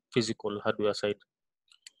the physical hardware side?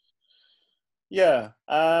 Yeah,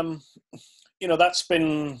 that's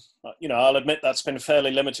been, I'll admit that's been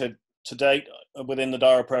fairly limited to date within the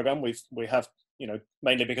DARA program. We have,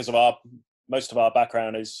 mainly because of most of our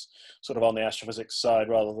background is sort of on the astrophysics side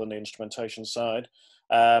rather than the instrumentation side.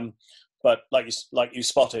 But like you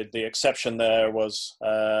spotted, the exception there was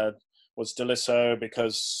Deliso,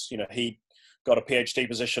 because he got a PhD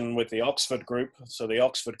position with the Oxford group. So the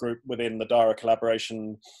Oxford group within the DARA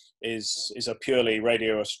collaboration is a purely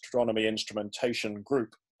radio astronomy instrumentation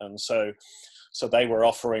group, and so they were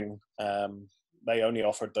offering. They only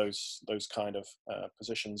offered those kind of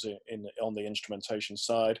positions on the instrumentation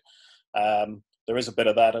side. There is a bit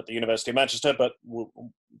of that at the University of Manchester, but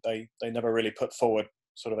they never really put forward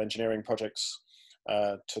sort of engineering projects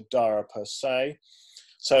to DARA per se.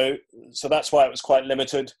 So that's why it was quite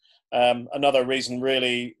limited. Another reason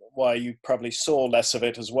really why you probably saw less of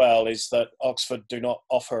it as well is that Oxford do not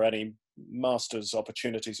offer any master's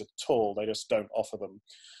opportunities at all. They just don't offer them.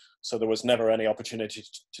 So there was never any opportunity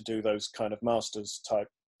to do those kind of master's type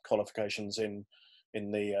qualifications in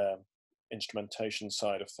the instrumentation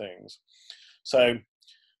side of things. So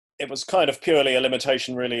it was kind of purely a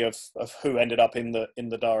limitation really of who ended up in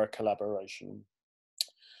the DARA collaboration.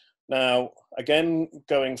 Now, again,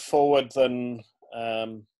 going forward then,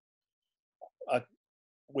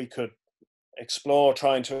 we could explore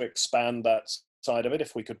trying to expand that side of it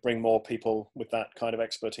if we could bring more people with that kind of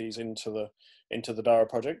expertise into the DARA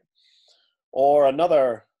project. Or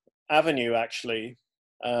another avenue, actually.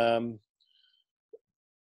 As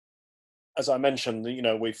I mentioned, you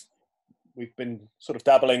know, we've been sort of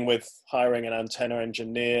dabbling with hiring an antenna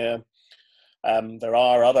engineer. There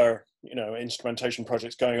are other, you know, instrumentation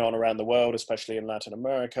projects going on around the world, especially in Latin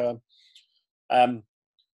America.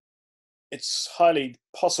 It's highly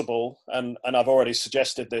possible, and I've already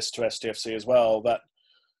suggested this to STFC as well, that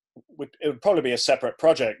it would probably be a separate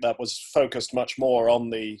project that was focused much more on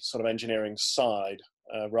the sort of engineering side,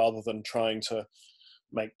 rather than trying to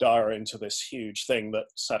make DARA into this huge thing that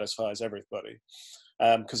satisfies everybody.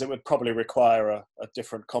 Because it would probably require a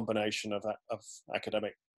different combination of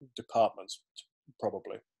academic departments,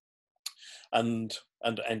 probably, and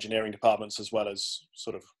engineering departments, as well as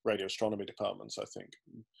sort of radio astronomy departments, I think.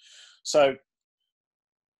 So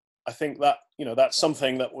I think that, you know, that's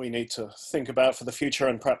something that we need to think about for the future,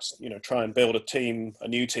 and perhaps, you know, try and build a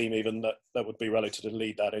new team even that would be ready to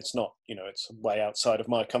lead that. It's not, you know, it's way outside of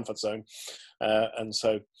my comfort zone. And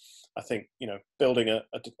so I think, you know, building a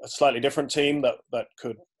slightly different team that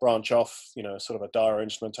could branch off, you know, sort of a DARA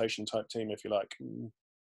instrumentation type team, if you like,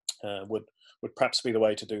 would perhaps be the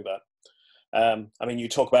way to do that. I mean, you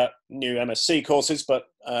talk about new MSc courses, but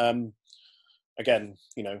again,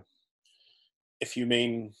 you know, if you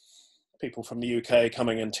mean people from the UK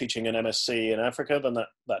coming and teaching an MSc in Africa, then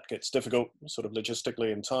that gets difficult, sort of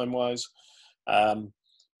logistically and time-wise.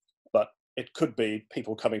 But it could be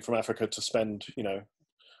people coming from Africa to spend, you know,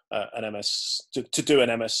 to do an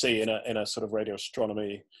MSc in a sort of radio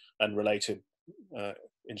astronomy and related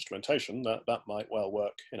instrumentation. That might well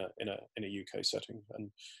work in a UK setting, and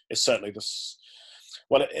it's certainly this.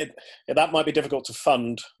 Well, that might be difficult to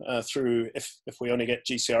fund through if we only get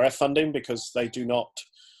GCRF funding, because they do not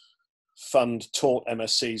fund taught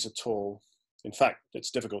MScs at all. In fact,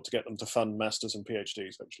 it's difficult to get them to fund masters and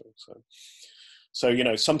PhDs, actually. So you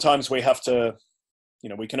know, sometimes we have to, you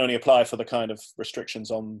know, we can only apply for the kind of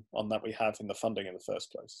restrictions on that we have in the funding in the first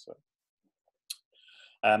place. So,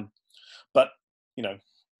 but you know,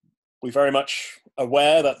 we're very much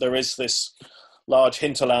aware that there is this large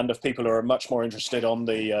hinterland of people who are much more interested on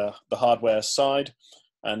the hardware side,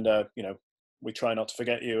 and you know, we try not to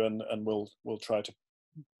forget you, and we'll try to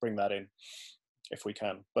bring that in if we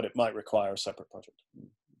can, but it might require a separate project.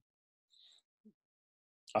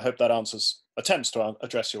 I hope that attempts to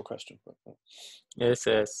address your question. Yes,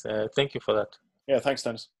 thank you for that. Yeah, thanks,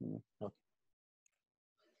 Dennis.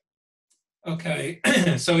 Okay,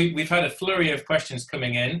 so we've had a flurry of questions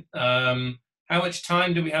coming in. How much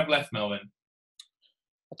time do we have left, Melvin?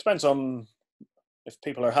 It depends on if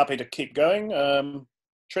people are happy to keep going.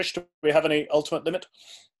 Trish, do we have any ultimate limit?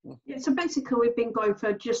 Yeah, so basically we've been going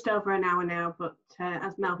for just over an hour now, but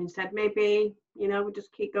as Melvin said, maybe, you know, we'll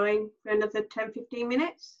just keep going for another 10-15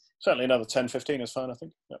 minutes. Certainly another 10-15 is fine, I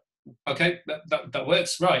think. Yeah. Okay, that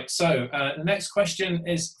works. Right, so the next question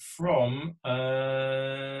is from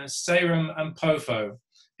Saram and Pofo,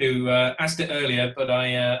 who asked it earlier, but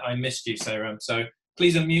I missed you, Saram. So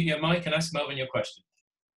please unmute your mic and ask Melvin your question.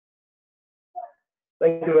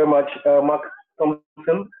 Thank you very much, Mark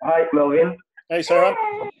Thompson. Hi, Melvin. Hey, Saram.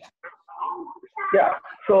 Yeah,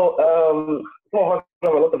 so some of us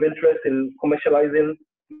have a lot of interest in commercializing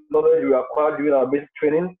knowledge we acquired during our basic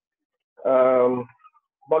training.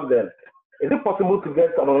 Back then, is it possible to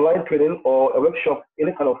get an online training or a workshop in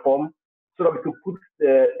any kind of form, so that we could put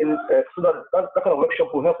so that kind of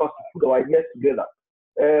workshop will help us to put our ideas together?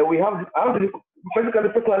 Personally,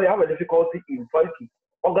 I have a difficulty in trying to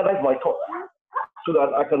organize my thoughts so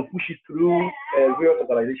that I can push it through various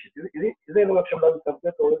organizations. Is there any workshop that we can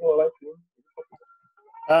get or anything online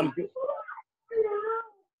training?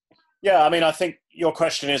 Yeah, I mean, I think your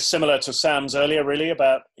question is similar to Sam's earlier, really,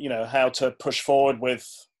 about, you know, how to push forward with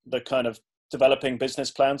the kind of developing business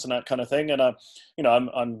plans and that kind of thing. And you know,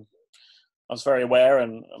 I was very aware,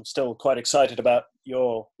 and I'm still quite excited about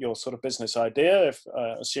your sort of business idea. If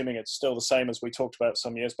assuming it's still the same as we talked about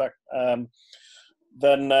some years back,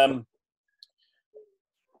 then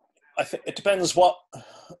I think it depends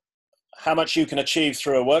how much you can achieve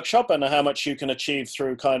through a workshop and how much you can achieve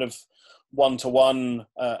through kind of one-to-one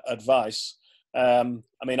advice. I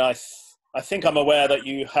mean, I think I'm aware that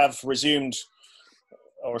you have resumed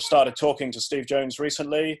or started talking to Steve Jones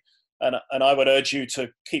recently, and I would urge you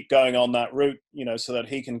to keep going on that route, you know, so that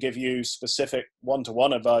he can give you specific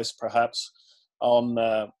one-to-one advice, perhaps on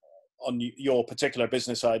your particular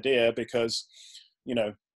business idea, because, you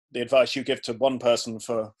know, the advice you give to one person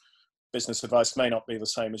for business advice may not be the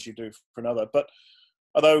same as you do for another. But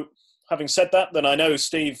although, having said that, then I know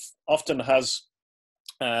Steve often has,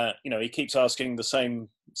 you know, he keeps asking the same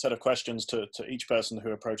set of questions to each person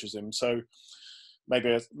who approaches him. So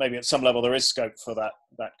maybe at some level there is scope for that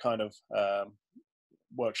that kind of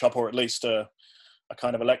workshop, or at least a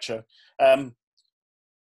kind of a lecture.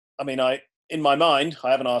 I mean, in my mind,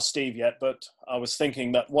 I haven't asked Steve yet, but I was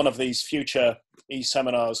thinking that one of these future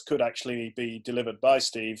e-seminars could actually be delivered by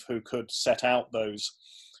Steve, who could set out those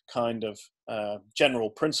kind of general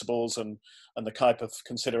principles and the type of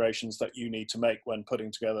considerations that you need to make when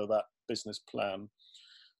putting together that business plan.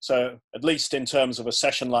 So at least in terms of a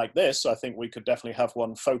session like this, I think we could definitely have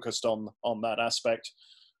one focused on that aspect,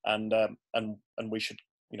 and we should,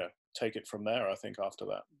 you know, take it from there, I think, after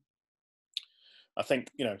that. I think,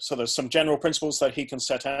 you know, so there's some general principles that he can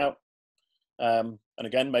set out, and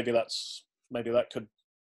again, maybe that could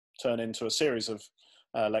turn into a series of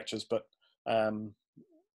lectures, but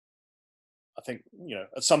I think, you know,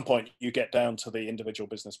 at some point you get down to the individual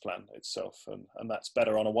business plan itself, and that's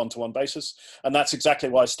better on a one-to-one basis, and that's exactly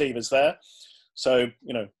why Steve is there. So,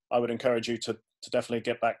 you know, I would encourage you to definitely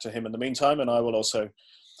get back to him in the meantime, and I will also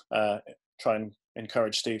try and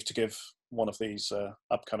encourage Steve to give one of these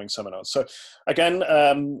upcoming seminars. So again,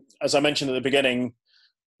 as I mentioned at the beginning,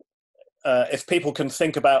 if people can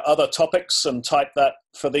think about other topics and type that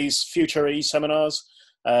for these future e-seminars,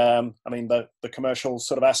 I mean, the commercial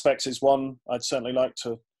sort of aspects is one I'd certainly like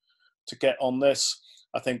to get on this.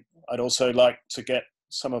 I think I'd also like to get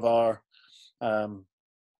some of our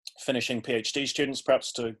finishing PhD students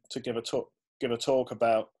perhaps to give a talk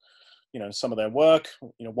about, you know, some of their work,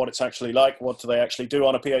 you know, what it's actually like, what do they actually do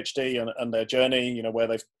on a PhD, and their journey, you know,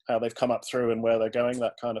 how they've come up through and where they're going,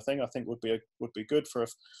 that kind of thing. I think would be good for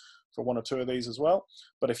one or two of these as well.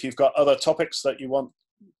 But if you've got other topics that you want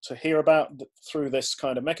to hear about through this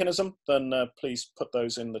kind of mechanism, then please put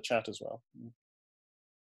those in the chat as well.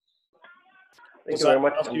 Thank you very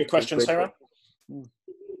much. Answer your question, Sarah?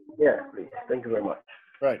 Yeah, please. Thank you very much.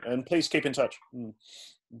 Right, and please keep in touch. Thank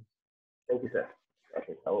you, sir.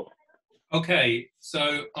 Okay, I will. Okay,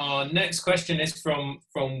 so our next question is from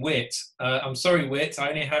Wit. I'm sorry, Wit, I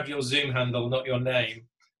only have your Zoom handle, not your name.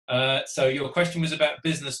 So your question was about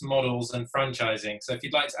business models and franchising. So if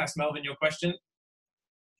you'd like to ask Melvin your question.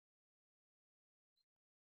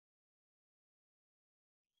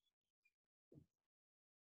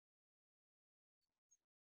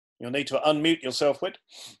 You'll need to unmute yourself, Wit.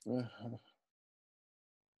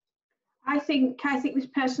 I think this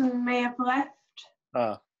person may have left.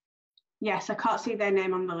 Ah. Yes, I can't see their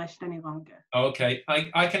name on the list any longer. Okay,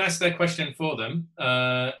 I can ask their question for them,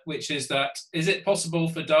 which is that, is it possible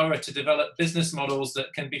for DARA to develop business models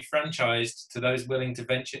that can be franchised to those willing to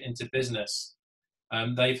venture into business?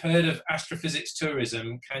 They've heard of astrophysics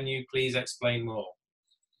tourism. Can you please explain more?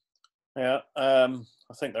 Yeah,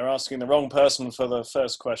 I think they're asking the wrong person for the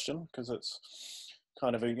first question, because it's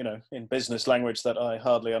kind of, you know, in business language that I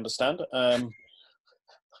hardly understand.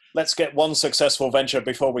 Let's get one successful venture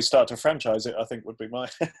before we start to franchise it, I think would be my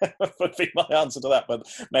answer to that, but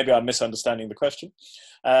maybe I'm misunderstanding the question.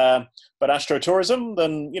 But astrotourism,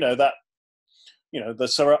 then, you know, that, you know, the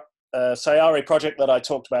SARAO project that I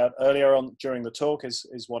talked about earlier on during the talk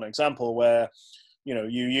is one example where, you know,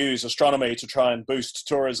 you use astronomy to try and boost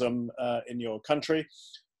tourism in your country.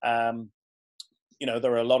 You know,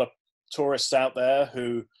 there are a lot of tourists out there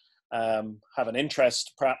who have an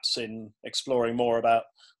interest perhaps in exploring more about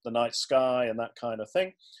the night sky and that kind of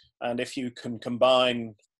thing. And if you can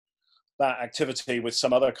combine that activity with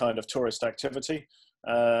some other kind of tourist activity,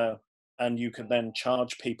 and you can then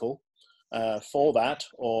charge people for that,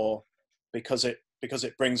 or because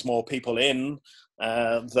it brings more people in,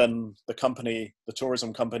 then the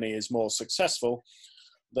tourism company is more successful,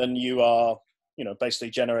 then you are, you know, basically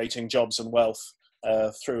generating jobs and wealth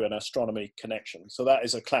through an astronomy connection. So that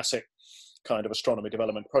is a classic kind of astronomy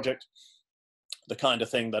development project, the kind of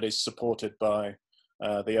thing that is supported by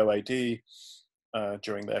the OAD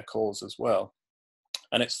during their calls as well.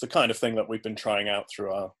 And it's the kind of thing that we've been trying out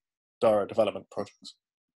through our DARA development projects.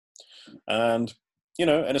 And, you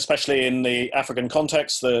know, and especially in the African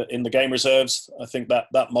context, in the game reserves, I think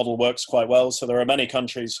that model works quite well. So there are many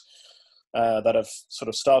countries that have sort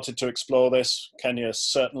of started to explore this. Kenya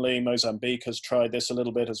certainly, Mozambique has tried this a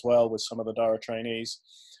little bit as well with some of the DARA trainees.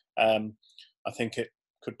 I think it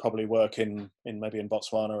could probably work maybe in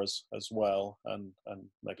Botswana as well, and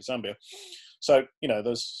maybe Zambia. So, you know,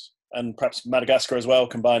 and perhaps Madagascar as well,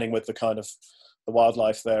 combining with the kind of the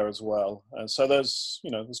wildlife there as well. And so there's,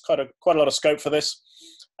 you know, there's quite a lot of scope for this.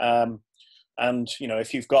 And, you know,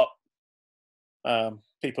 if you've got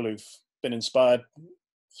people who've been inspired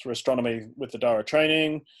through astronomy with the DARA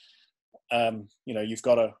training, you know, you've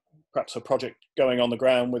got perhaps a project going on the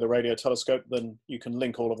ground with a radio telescope, then you can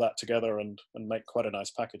link all of that together and make quite a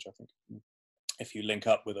nice package, I think, if you link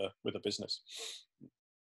up with a business.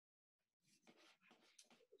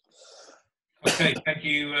 Okay, thank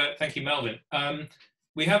you, Melvin.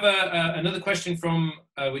 We have another question from,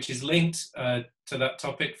 which is linked to that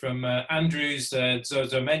topic from Andrews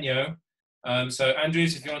Zozomenyo. So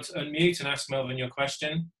Andrews, if you want to unmute and ask Melvin your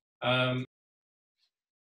question. Hello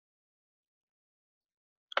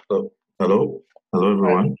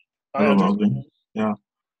everyone. Hi, Hello Andrew. Melvin. Yeah.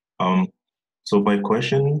 So my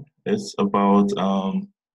question is about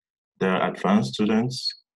the advanced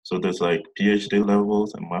students. So there's like PhD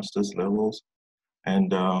levels and master's levels,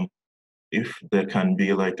 and if there can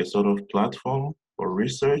be like a sort of platform for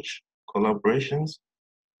research collaborations.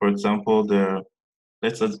 For example,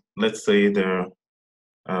 let's say the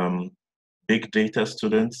big data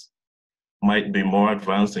students might be more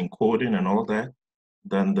advanced in coding and all that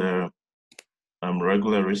than the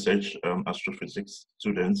regular research astrophysics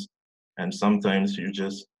students, and sometimes you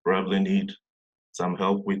just probably need some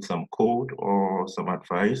help with some code or some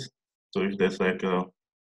advice. So if there's like a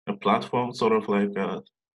platform, sort of like a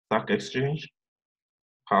Stack Exchange,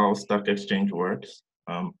 how Stack Exchange works,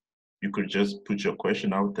 you could just put your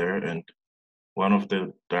question out there, and one of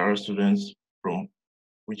the DARA students from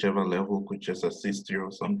whichever level could just assist you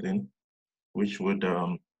or something, which would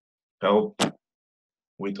help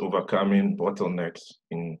with overcoming bottlenecks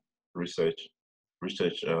in the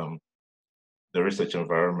research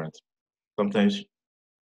environment. Sometimes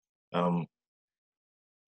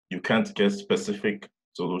you can't get specific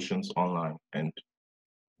solutions online, and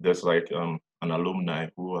there's like an alumni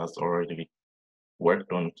who has already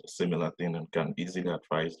worked on a similar thing and can easily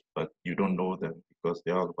advise, but you don't know them because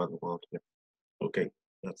they're all over the world. Yeah. Okay,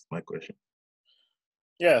 that's my question.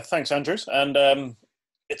 Yeah, thanks, Andrews. And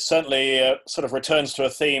it certainly sort of returns to a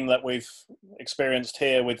theme that we've experienced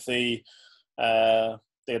here with the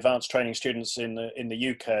advanced training students in the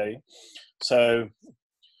UK. So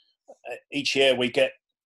each year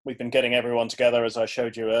we've been getting everyone together, as I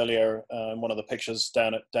showed you earlier in one of the pictures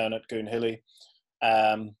down at Goonhilly,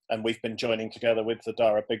 and we've been joining together with the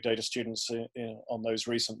DARA Big Data students on those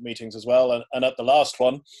recent meetings as well. And at the last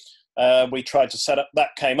one, we tried to set up,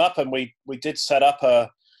 that came up, and we did set up a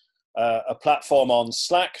platform on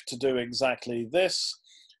Slack to do exactly this.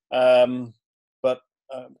 But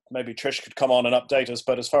maybe Trish could come on and update us.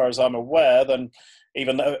 But as far as I'm aware, then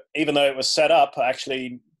even though it was set up,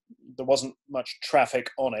 actually there wasn't much traffic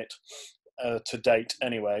on it to date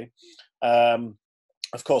anyway.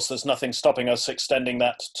 Of course, there's nothing stopping us extending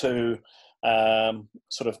that to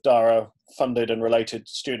sort of DARA funded and related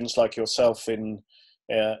students like yourself in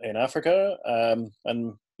Africa.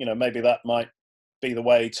 And maybe that might be the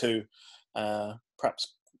way to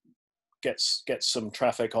perhaps get some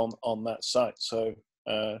traffic on that site. So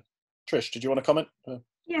Trish, did you want to comment?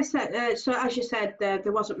 Yes, so as you said, there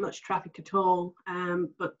wasn't much traffic at all,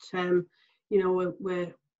 but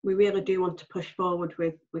we really do want to push forward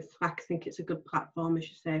with Slack. I think it's a good platform, as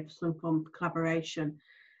you say, for some form of collaboration.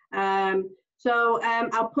 So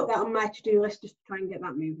I'll put that on my to-do list just to try and get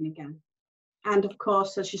that moving again. And of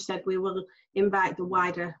course, as you said, we will invite the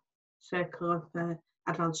wider circle of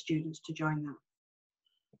advanced students to join that.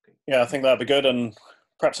 Yeah, I think that'd be good. And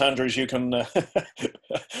perhaps, Andrews, you can,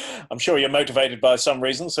 I'm sure you're motivated by some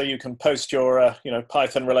reason, so you can post your,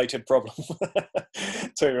 Python-related problem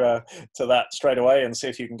to that straight away and see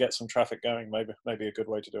if you can get some traffic going. Maybe a good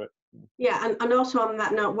way to do it. Yeah, and also on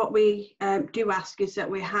that note, what we do ask is that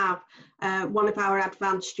we have one of our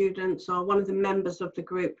advanced students or one of the members of the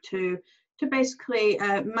group to basically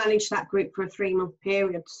manage that group for a 3-month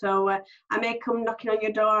period. So I may come knocking on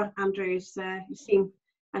your door, Andrews. You seem,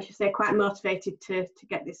 I should say, quite motivated to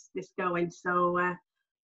get this going. So I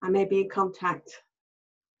may be in contact.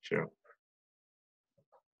 Sure.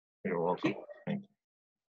 You're welcome. Thank you.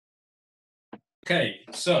 Okay,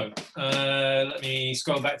 so let me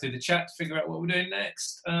scroll back through the chat to figure out what we're doing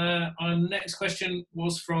next. Our next question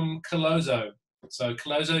was from Colozo. So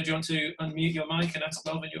Colozo, do you want to unmute your mic and ask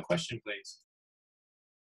Melvin your question, please?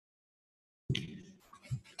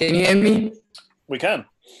 Can you hear me? We can.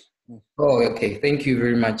 Oh, okay. Thank you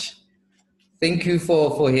very much. Thank you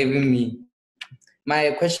for having me. My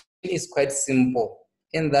question is quite simple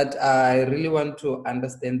in that I really want to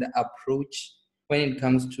understand the approach when it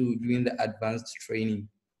comes to doing the advanced training.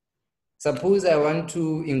 Suppose I want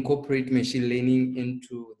to incorporate machine learning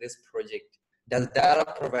into this project. Does DARA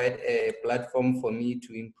provide a platform for me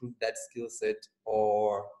to improve that skill set,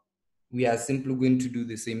 or we are simply going to do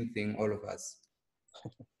the same thing, all of us?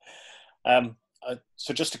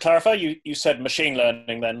 So just to clarify, you said machine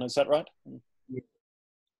learning then, is that right? Yeah.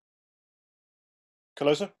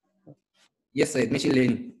 Coloso? Yes, sir, machine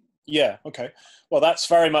learning. Yeah, okay. Well, that's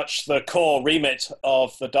very much the core remit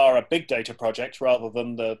of the DARA Big Data project rather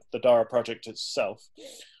than the DARA project itself.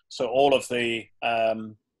 So all of the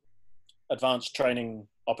advanced training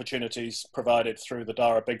opportunities provided through the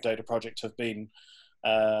DARA Big Data project have been,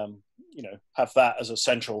 you know, have that as a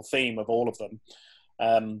central theme of all of them.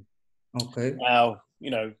 Okay. Now,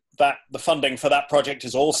 you know, that the funding for that project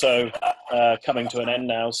is also coming to an end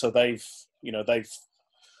now. So they've, you know, they've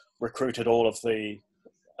recruited all of the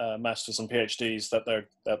masters and PhDs that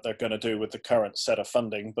they're going to do with the current set of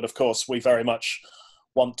funding. But of course, we very much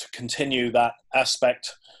want to continue that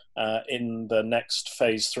aspect in the next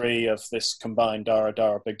phase 3 of this combined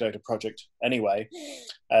DARA Big Data project anyway.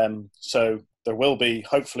 So there will be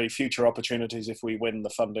hopefully future opportunities if we win the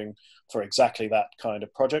funding for exactly that kind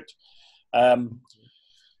of project. I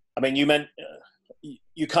mean,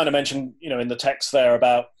 you kind of mentioned, you know, in the text there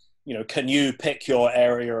about, you know, can you pick your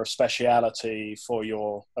area of speciality for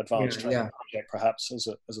your advanced training project, perhaps as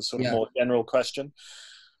a sort of more general question.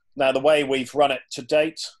 Now, the way we've run it to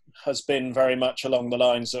date has been very much along the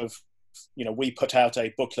lines of, you know, we put out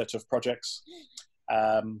a booklet of projects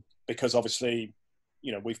because obviously,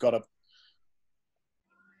 you know, we've got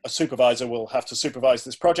a supervisor will have to supervise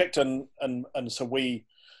this project, and so we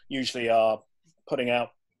usually are putting out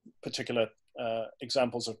particular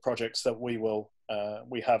examples of projects that we will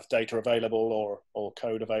we have data available or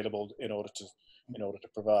code available in order to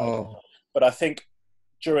provide. But I think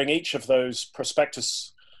during each of those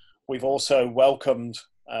prospectus, we've also welcomed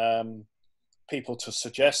people to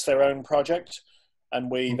suggest their own project, and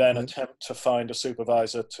we then attempt to find a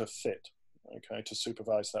supervisor to fit, to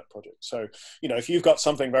supervise that project. So, you know, if you've got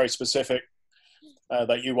something very specific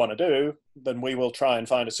that you want to do, then we will try and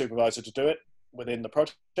find a supervisor to do it within the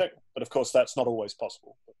project. But of course, that's not always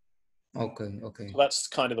possible. Okay. So that's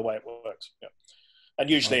kind of the way it works. Yeah. And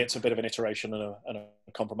usually it's a bit of an iteration and a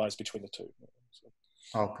compromise between the two.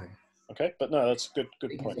 So. Okay, but no, that's a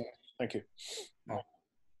good point. Thank you.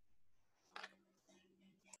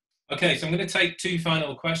 Okay, so I'm going to take 2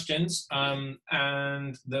 final questions.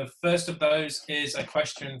 And the first of those is a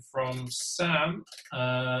question from Sam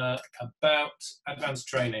about advanced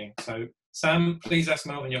training. So Sam, please ask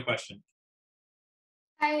Melvin your question.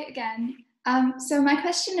 Hi again. So my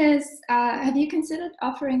question is, have you considered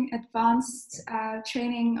offering advanced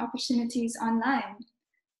training opportunities online?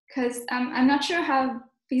 Because I'm not sure how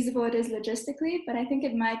feasible it is logistically, but I think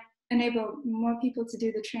it might enable more people to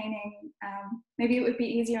do the training. Maybe it would be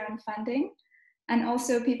easier on funding. And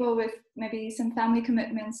also people with maybe some family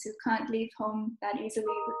commitments who can't leave home that easily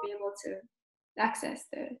would be able to access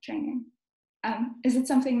the training. Is it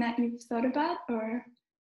something that you've thought about, or?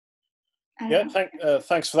 Yeah,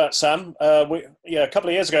 thanks for that, Sam. A couple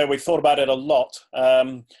of years ago, we thought about it a lot,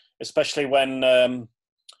 especially when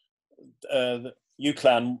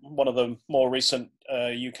UCLAN, one of the more recent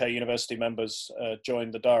UK university members,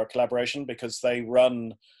 joined the DARA collaboration, because they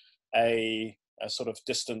run a sort of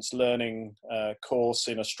distance learning course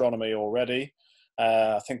in astronomy already.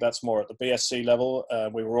 I think that's more at the BSc level.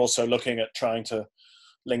 We were also looking at trying to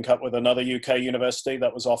link up with another UK university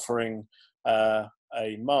that was offering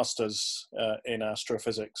a master's in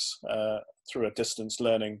astrophysics through a distance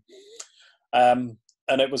learning.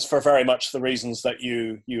 And it was for very much the reasons that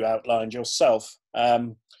you outlined yourself.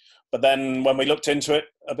 But then when we looked into it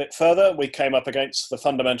a bit further, we came up against the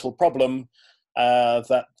fundamental problem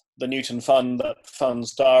that the Newton Fund that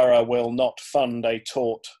funds DARA will not fund a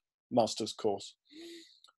taught master's course.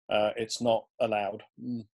 It's not allowed.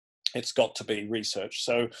 It's got to be research.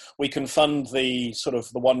 So we can fund the sort of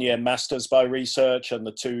the 1-year master's by research and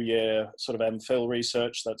the 2-year sort of MPhil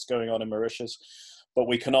research that's going on in Mauritius, but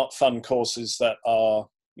we cannot fund courses that are,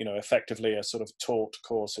 you know, effectively a sort of taught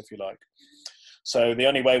course, if you like. So the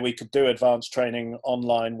only way we could do advanced training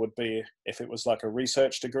online would be if it was like a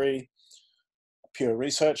research degree, pure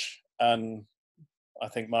research. And I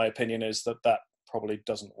think my opinion is that that probably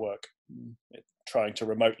doesn't work. Trying to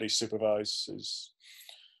remotely supervise is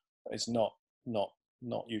not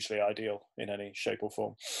usually ideal in any shape or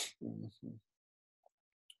form.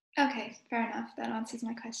 Okay, fair enough. That answers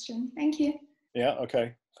my question. Thank you. Yeah,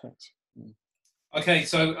 okay, thanks. Okay,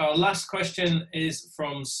 so our last question is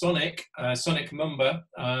from Sonic Mumba.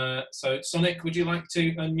 So Sonic, would you like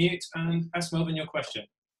to unmute and ask Melvin your question?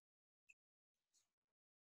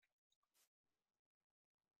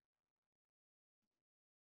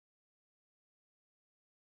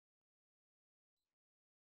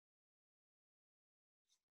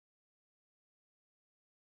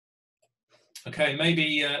 Okay,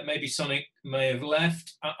 maybe Sonic may have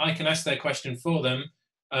left. I can ask their question for them,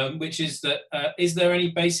 which is that, is there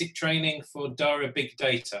any basic training for DARA Big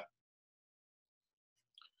Data?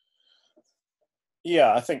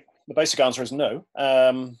 Yeah, I think the basic answer is no.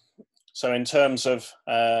 So in terms of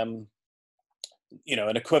you know,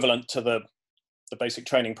 an equivalent to the basic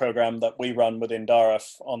training program that we run within DARA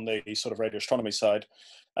on the sort of radio astronomy side.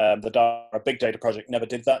 The DARA Big Data project never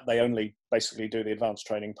did that. They only basically do the advanced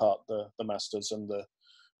training part, the masters and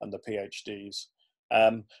the PhDs.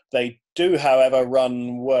 They do, however,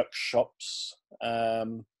 run workshops.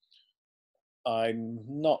 I'm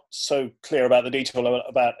not so clear about the detail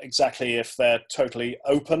about exactly if they're totally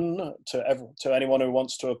open to anyone who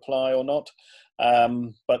wants to apply or not.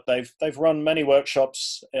 But they've run many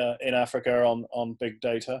workshops in Africa on big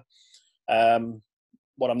data.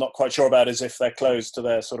 What I'm not quite sure about is if they're closed to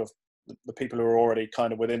their sort of the people who are already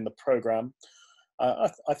kind of within the program.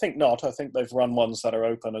 I think not. I think they've run ones that are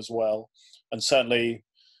open as well. And certainly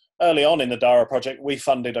early on in the DARA project, we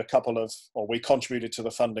funded we contributed to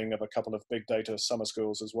the funding of a couple of big data summer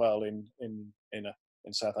schools as well in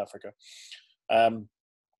South Africa.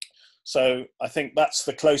 So I think that's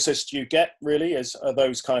the closest you get, really, are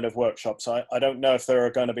those kind of workshops. I don't know if there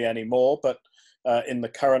are going to be any more, but in the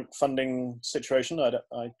current funding situation,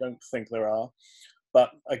 I don't think there are.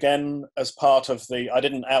 But again, as part of I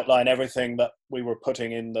didn't outline everything that we were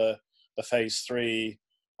putting in the phase 3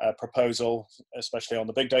 proposal, especially on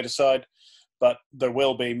the big data side, but there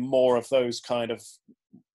will be more of those kind of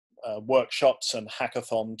workshops and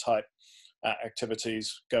hackathon type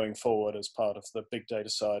activities going forward as part of the big data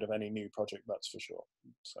side of any new project, that's for sure.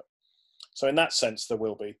 So in that sense there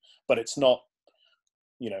will be, but it's not,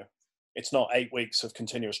 you know, it's not 8 weeks of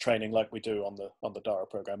continuous training like we do on the DARA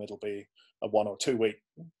program. It'll be a 1 or 2 week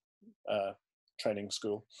training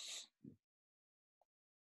school.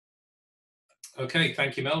 Okay,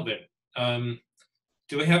 thank you, Melvin.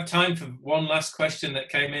 Do we have time for one last question that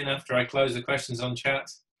came in after I close the questions on chat?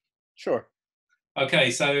 Sure.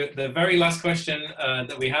 Okay, so the very last question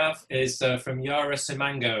that we have is from Yara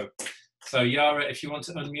Simango. So Yara, if you want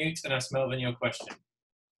to unmute and ask Melvin your question.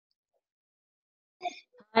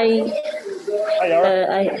 Hi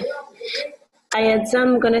Yara. I had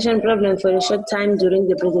some connection problem for a short time during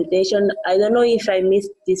the presentation. I don't know if I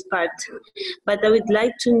missed this part, but I would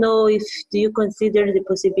like to know do you consider the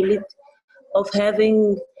possibility of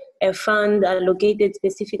having a fund allocated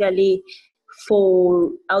specifically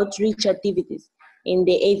for outreach activities in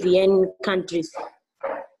the AVN countries?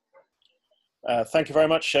 Thank you very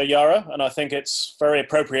much, Yara. And I think it's very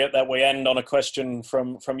appropriate that we end on a question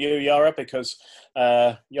from you, Yara, because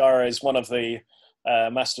Yara is one of the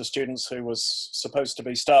master students who was supposed to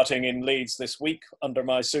be starting in Leeds this week under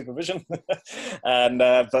my supervision. And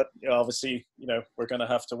but you know, obviously, you know, we're going to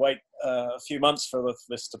have to wait a few months for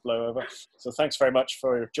this to blow over. So thanks very much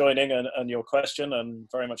for joining and your question, and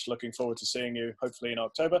very much looking forward to seeing you hopefully in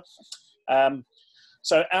October.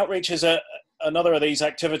 So outreach is another of these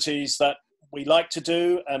activities that we like to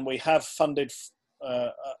do, and we have funded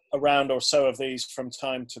a round or so of these from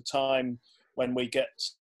time to time when we get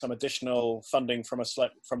some additional funding from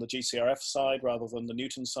the GCRF side rather than the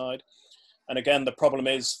Newton side. And again, the problem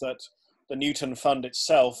is that the Newton fund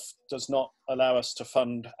itself does not allow us to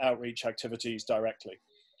fund outreach activities directly.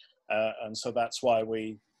 And so that's why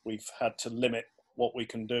we've had to limit what we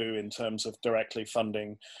can do in terms of directly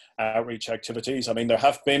funding outreach activities. I mean, there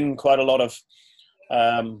have been quite a lot of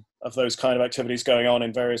those kind of activities going on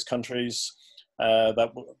in various countries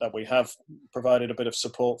that we have provided a bit of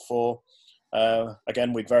support for.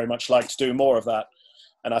 Again, we'd very much like to do more of that.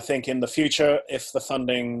 And I think in the future, if the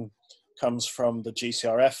funding comes from the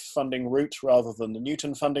GCRF funding route rather than the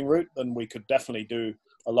Newton funding route, then we could definitely do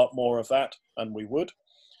a lot more of that, and we would.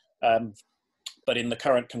 But in the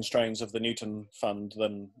current constraints of the Newton fund,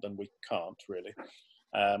 then we can't really.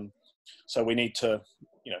 So we need to,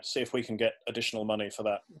 you know, see if we can get additional money for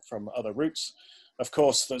that from other routes. Of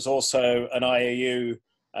course, there's also an IAU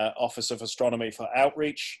Office of Astronomy for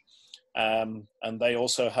Outreach, and they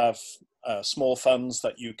also have small funds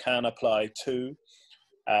that you can apply to.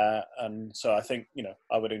 And so I think, you know,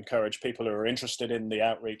 I would encourage people who are interested in the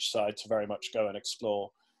outreach side to very much go and explore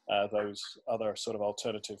those other sort of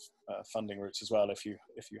alternative funding routes as well, if you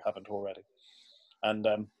haven't already. And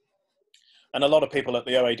a lot of people at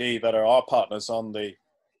the OAD that are our partners on the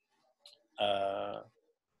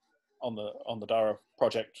DARA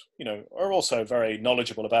project, you know, are also very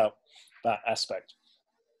knowledgeable about that aspect.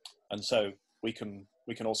 And so we can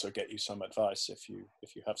also get you some advice if you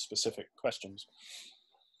have specific questions.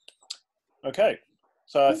 Okay,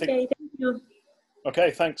 so I think. Okay, thank you.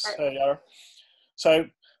 Okay, thanks, Yara. So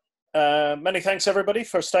many thanks everybody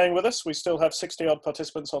for staying with us. We still have 60 odd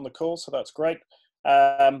participants on the call, so that's great.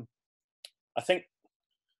 I think,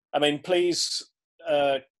 I mean, please,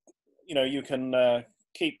 you know, you can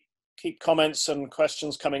keep comments and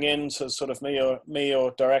questions coming in to sort of me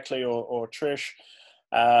or directly or Trish.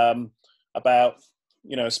 about,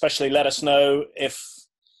 you know, especially let us know if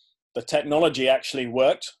the technology actually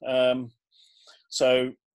worked.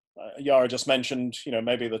 So Yara just mentioned, you know,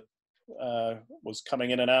 maybe the was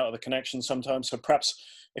coming in and out of the connection sometimes. So perhaps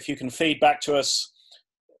if you can feed back to us,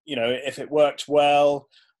 you know, if it worked well,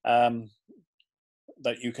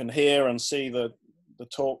 that you can hear and see the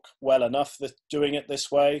talk well enough that doing it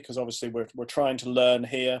this way, because obviously we're trying to learn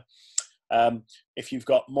here. If you've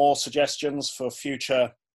got more suggestions for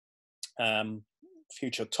future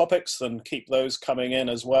topics, then keep those coming in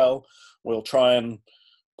as well. We'll try and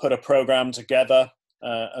put a program together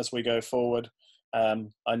as we go forward.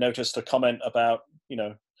 I noticed a comment about, you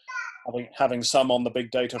know, having some on the big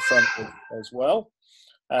data front as well.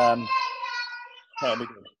 That'll be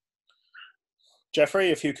good. Jeffrey,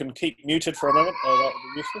 if you can keep muted for a moment, that would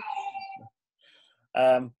be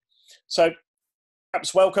useful. So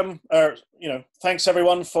perhaps welcome, you know, thanks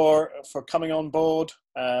everyone for coming on board.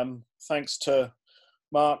 Thanks to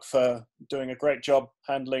Mark for doing a great job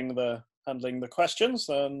handling the questions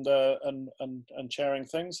and sharing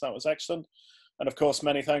things. That was excellent. And of course,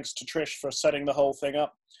 many thanks to Trish for setting the whole thing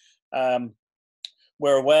up.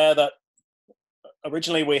 We're aware that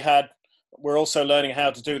originally we're also learning how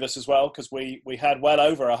to do this as well, because we had well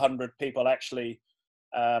over 100 people actually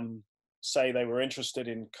say they were interested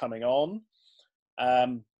in coming on.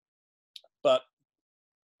 And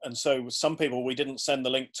so some people we didn't send the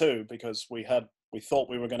link to, because we thought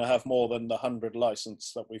we were going to have more than the 100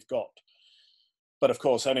 license that we've got. But of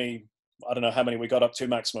course, I don't know how many we got up to,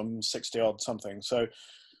 maximum 60 odd something. So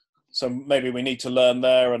maybe we need to learn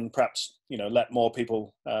there, and perhaps, you know, let more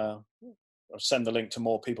people, or send the link to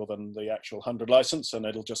more people than the actual 100 license, and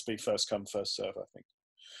it'll just be first come, first serve, I think.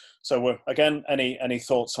 So again, any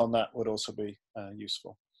thoughts on that would also be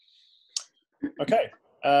useful. Okay.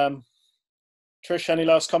 Trish, any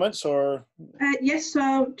last comments or? Yes,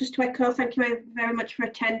 so just to echo, thank you very much for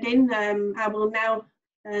attending. I will now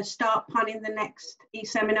start planning the next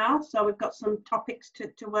e-seminar. So we've got some topics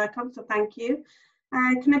to work on, so thank you.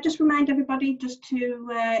 Can I just remind everybody just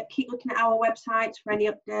to keep looking at our websites for any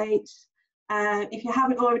updates. If you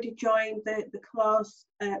haven't already joined the closed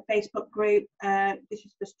Facebook group, this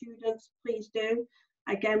is for students, please do.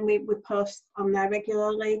 Again, we post on there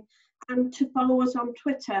regularly. And to follow us on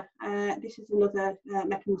Twitter. This is another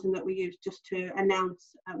mechanism that we use just to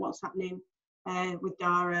announce what's happening with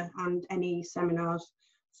DARA and any seminars.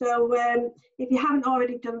 So if you haven't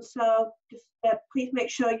already done so, just please make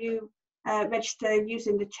sure you register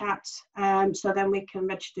using the chat, so then we can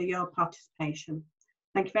register your participation.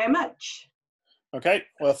 Thank you very much. Okay,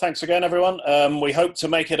 well, thanks again, everyone. We hope to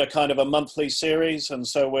make it a kind of a monthly series, and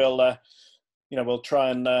so we'll, you know, we'll try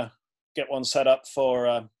and get one set up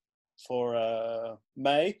for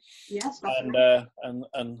May. Yes,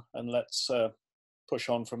 and let's push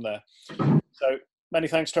on from there. So many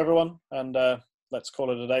thanks to everyone, and let's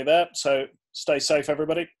call it a day there. So stay safe,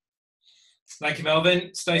 everybody. Thank you,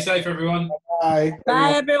 Melvin. Stay safe, everyone. Bye.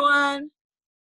 Bye, everyone.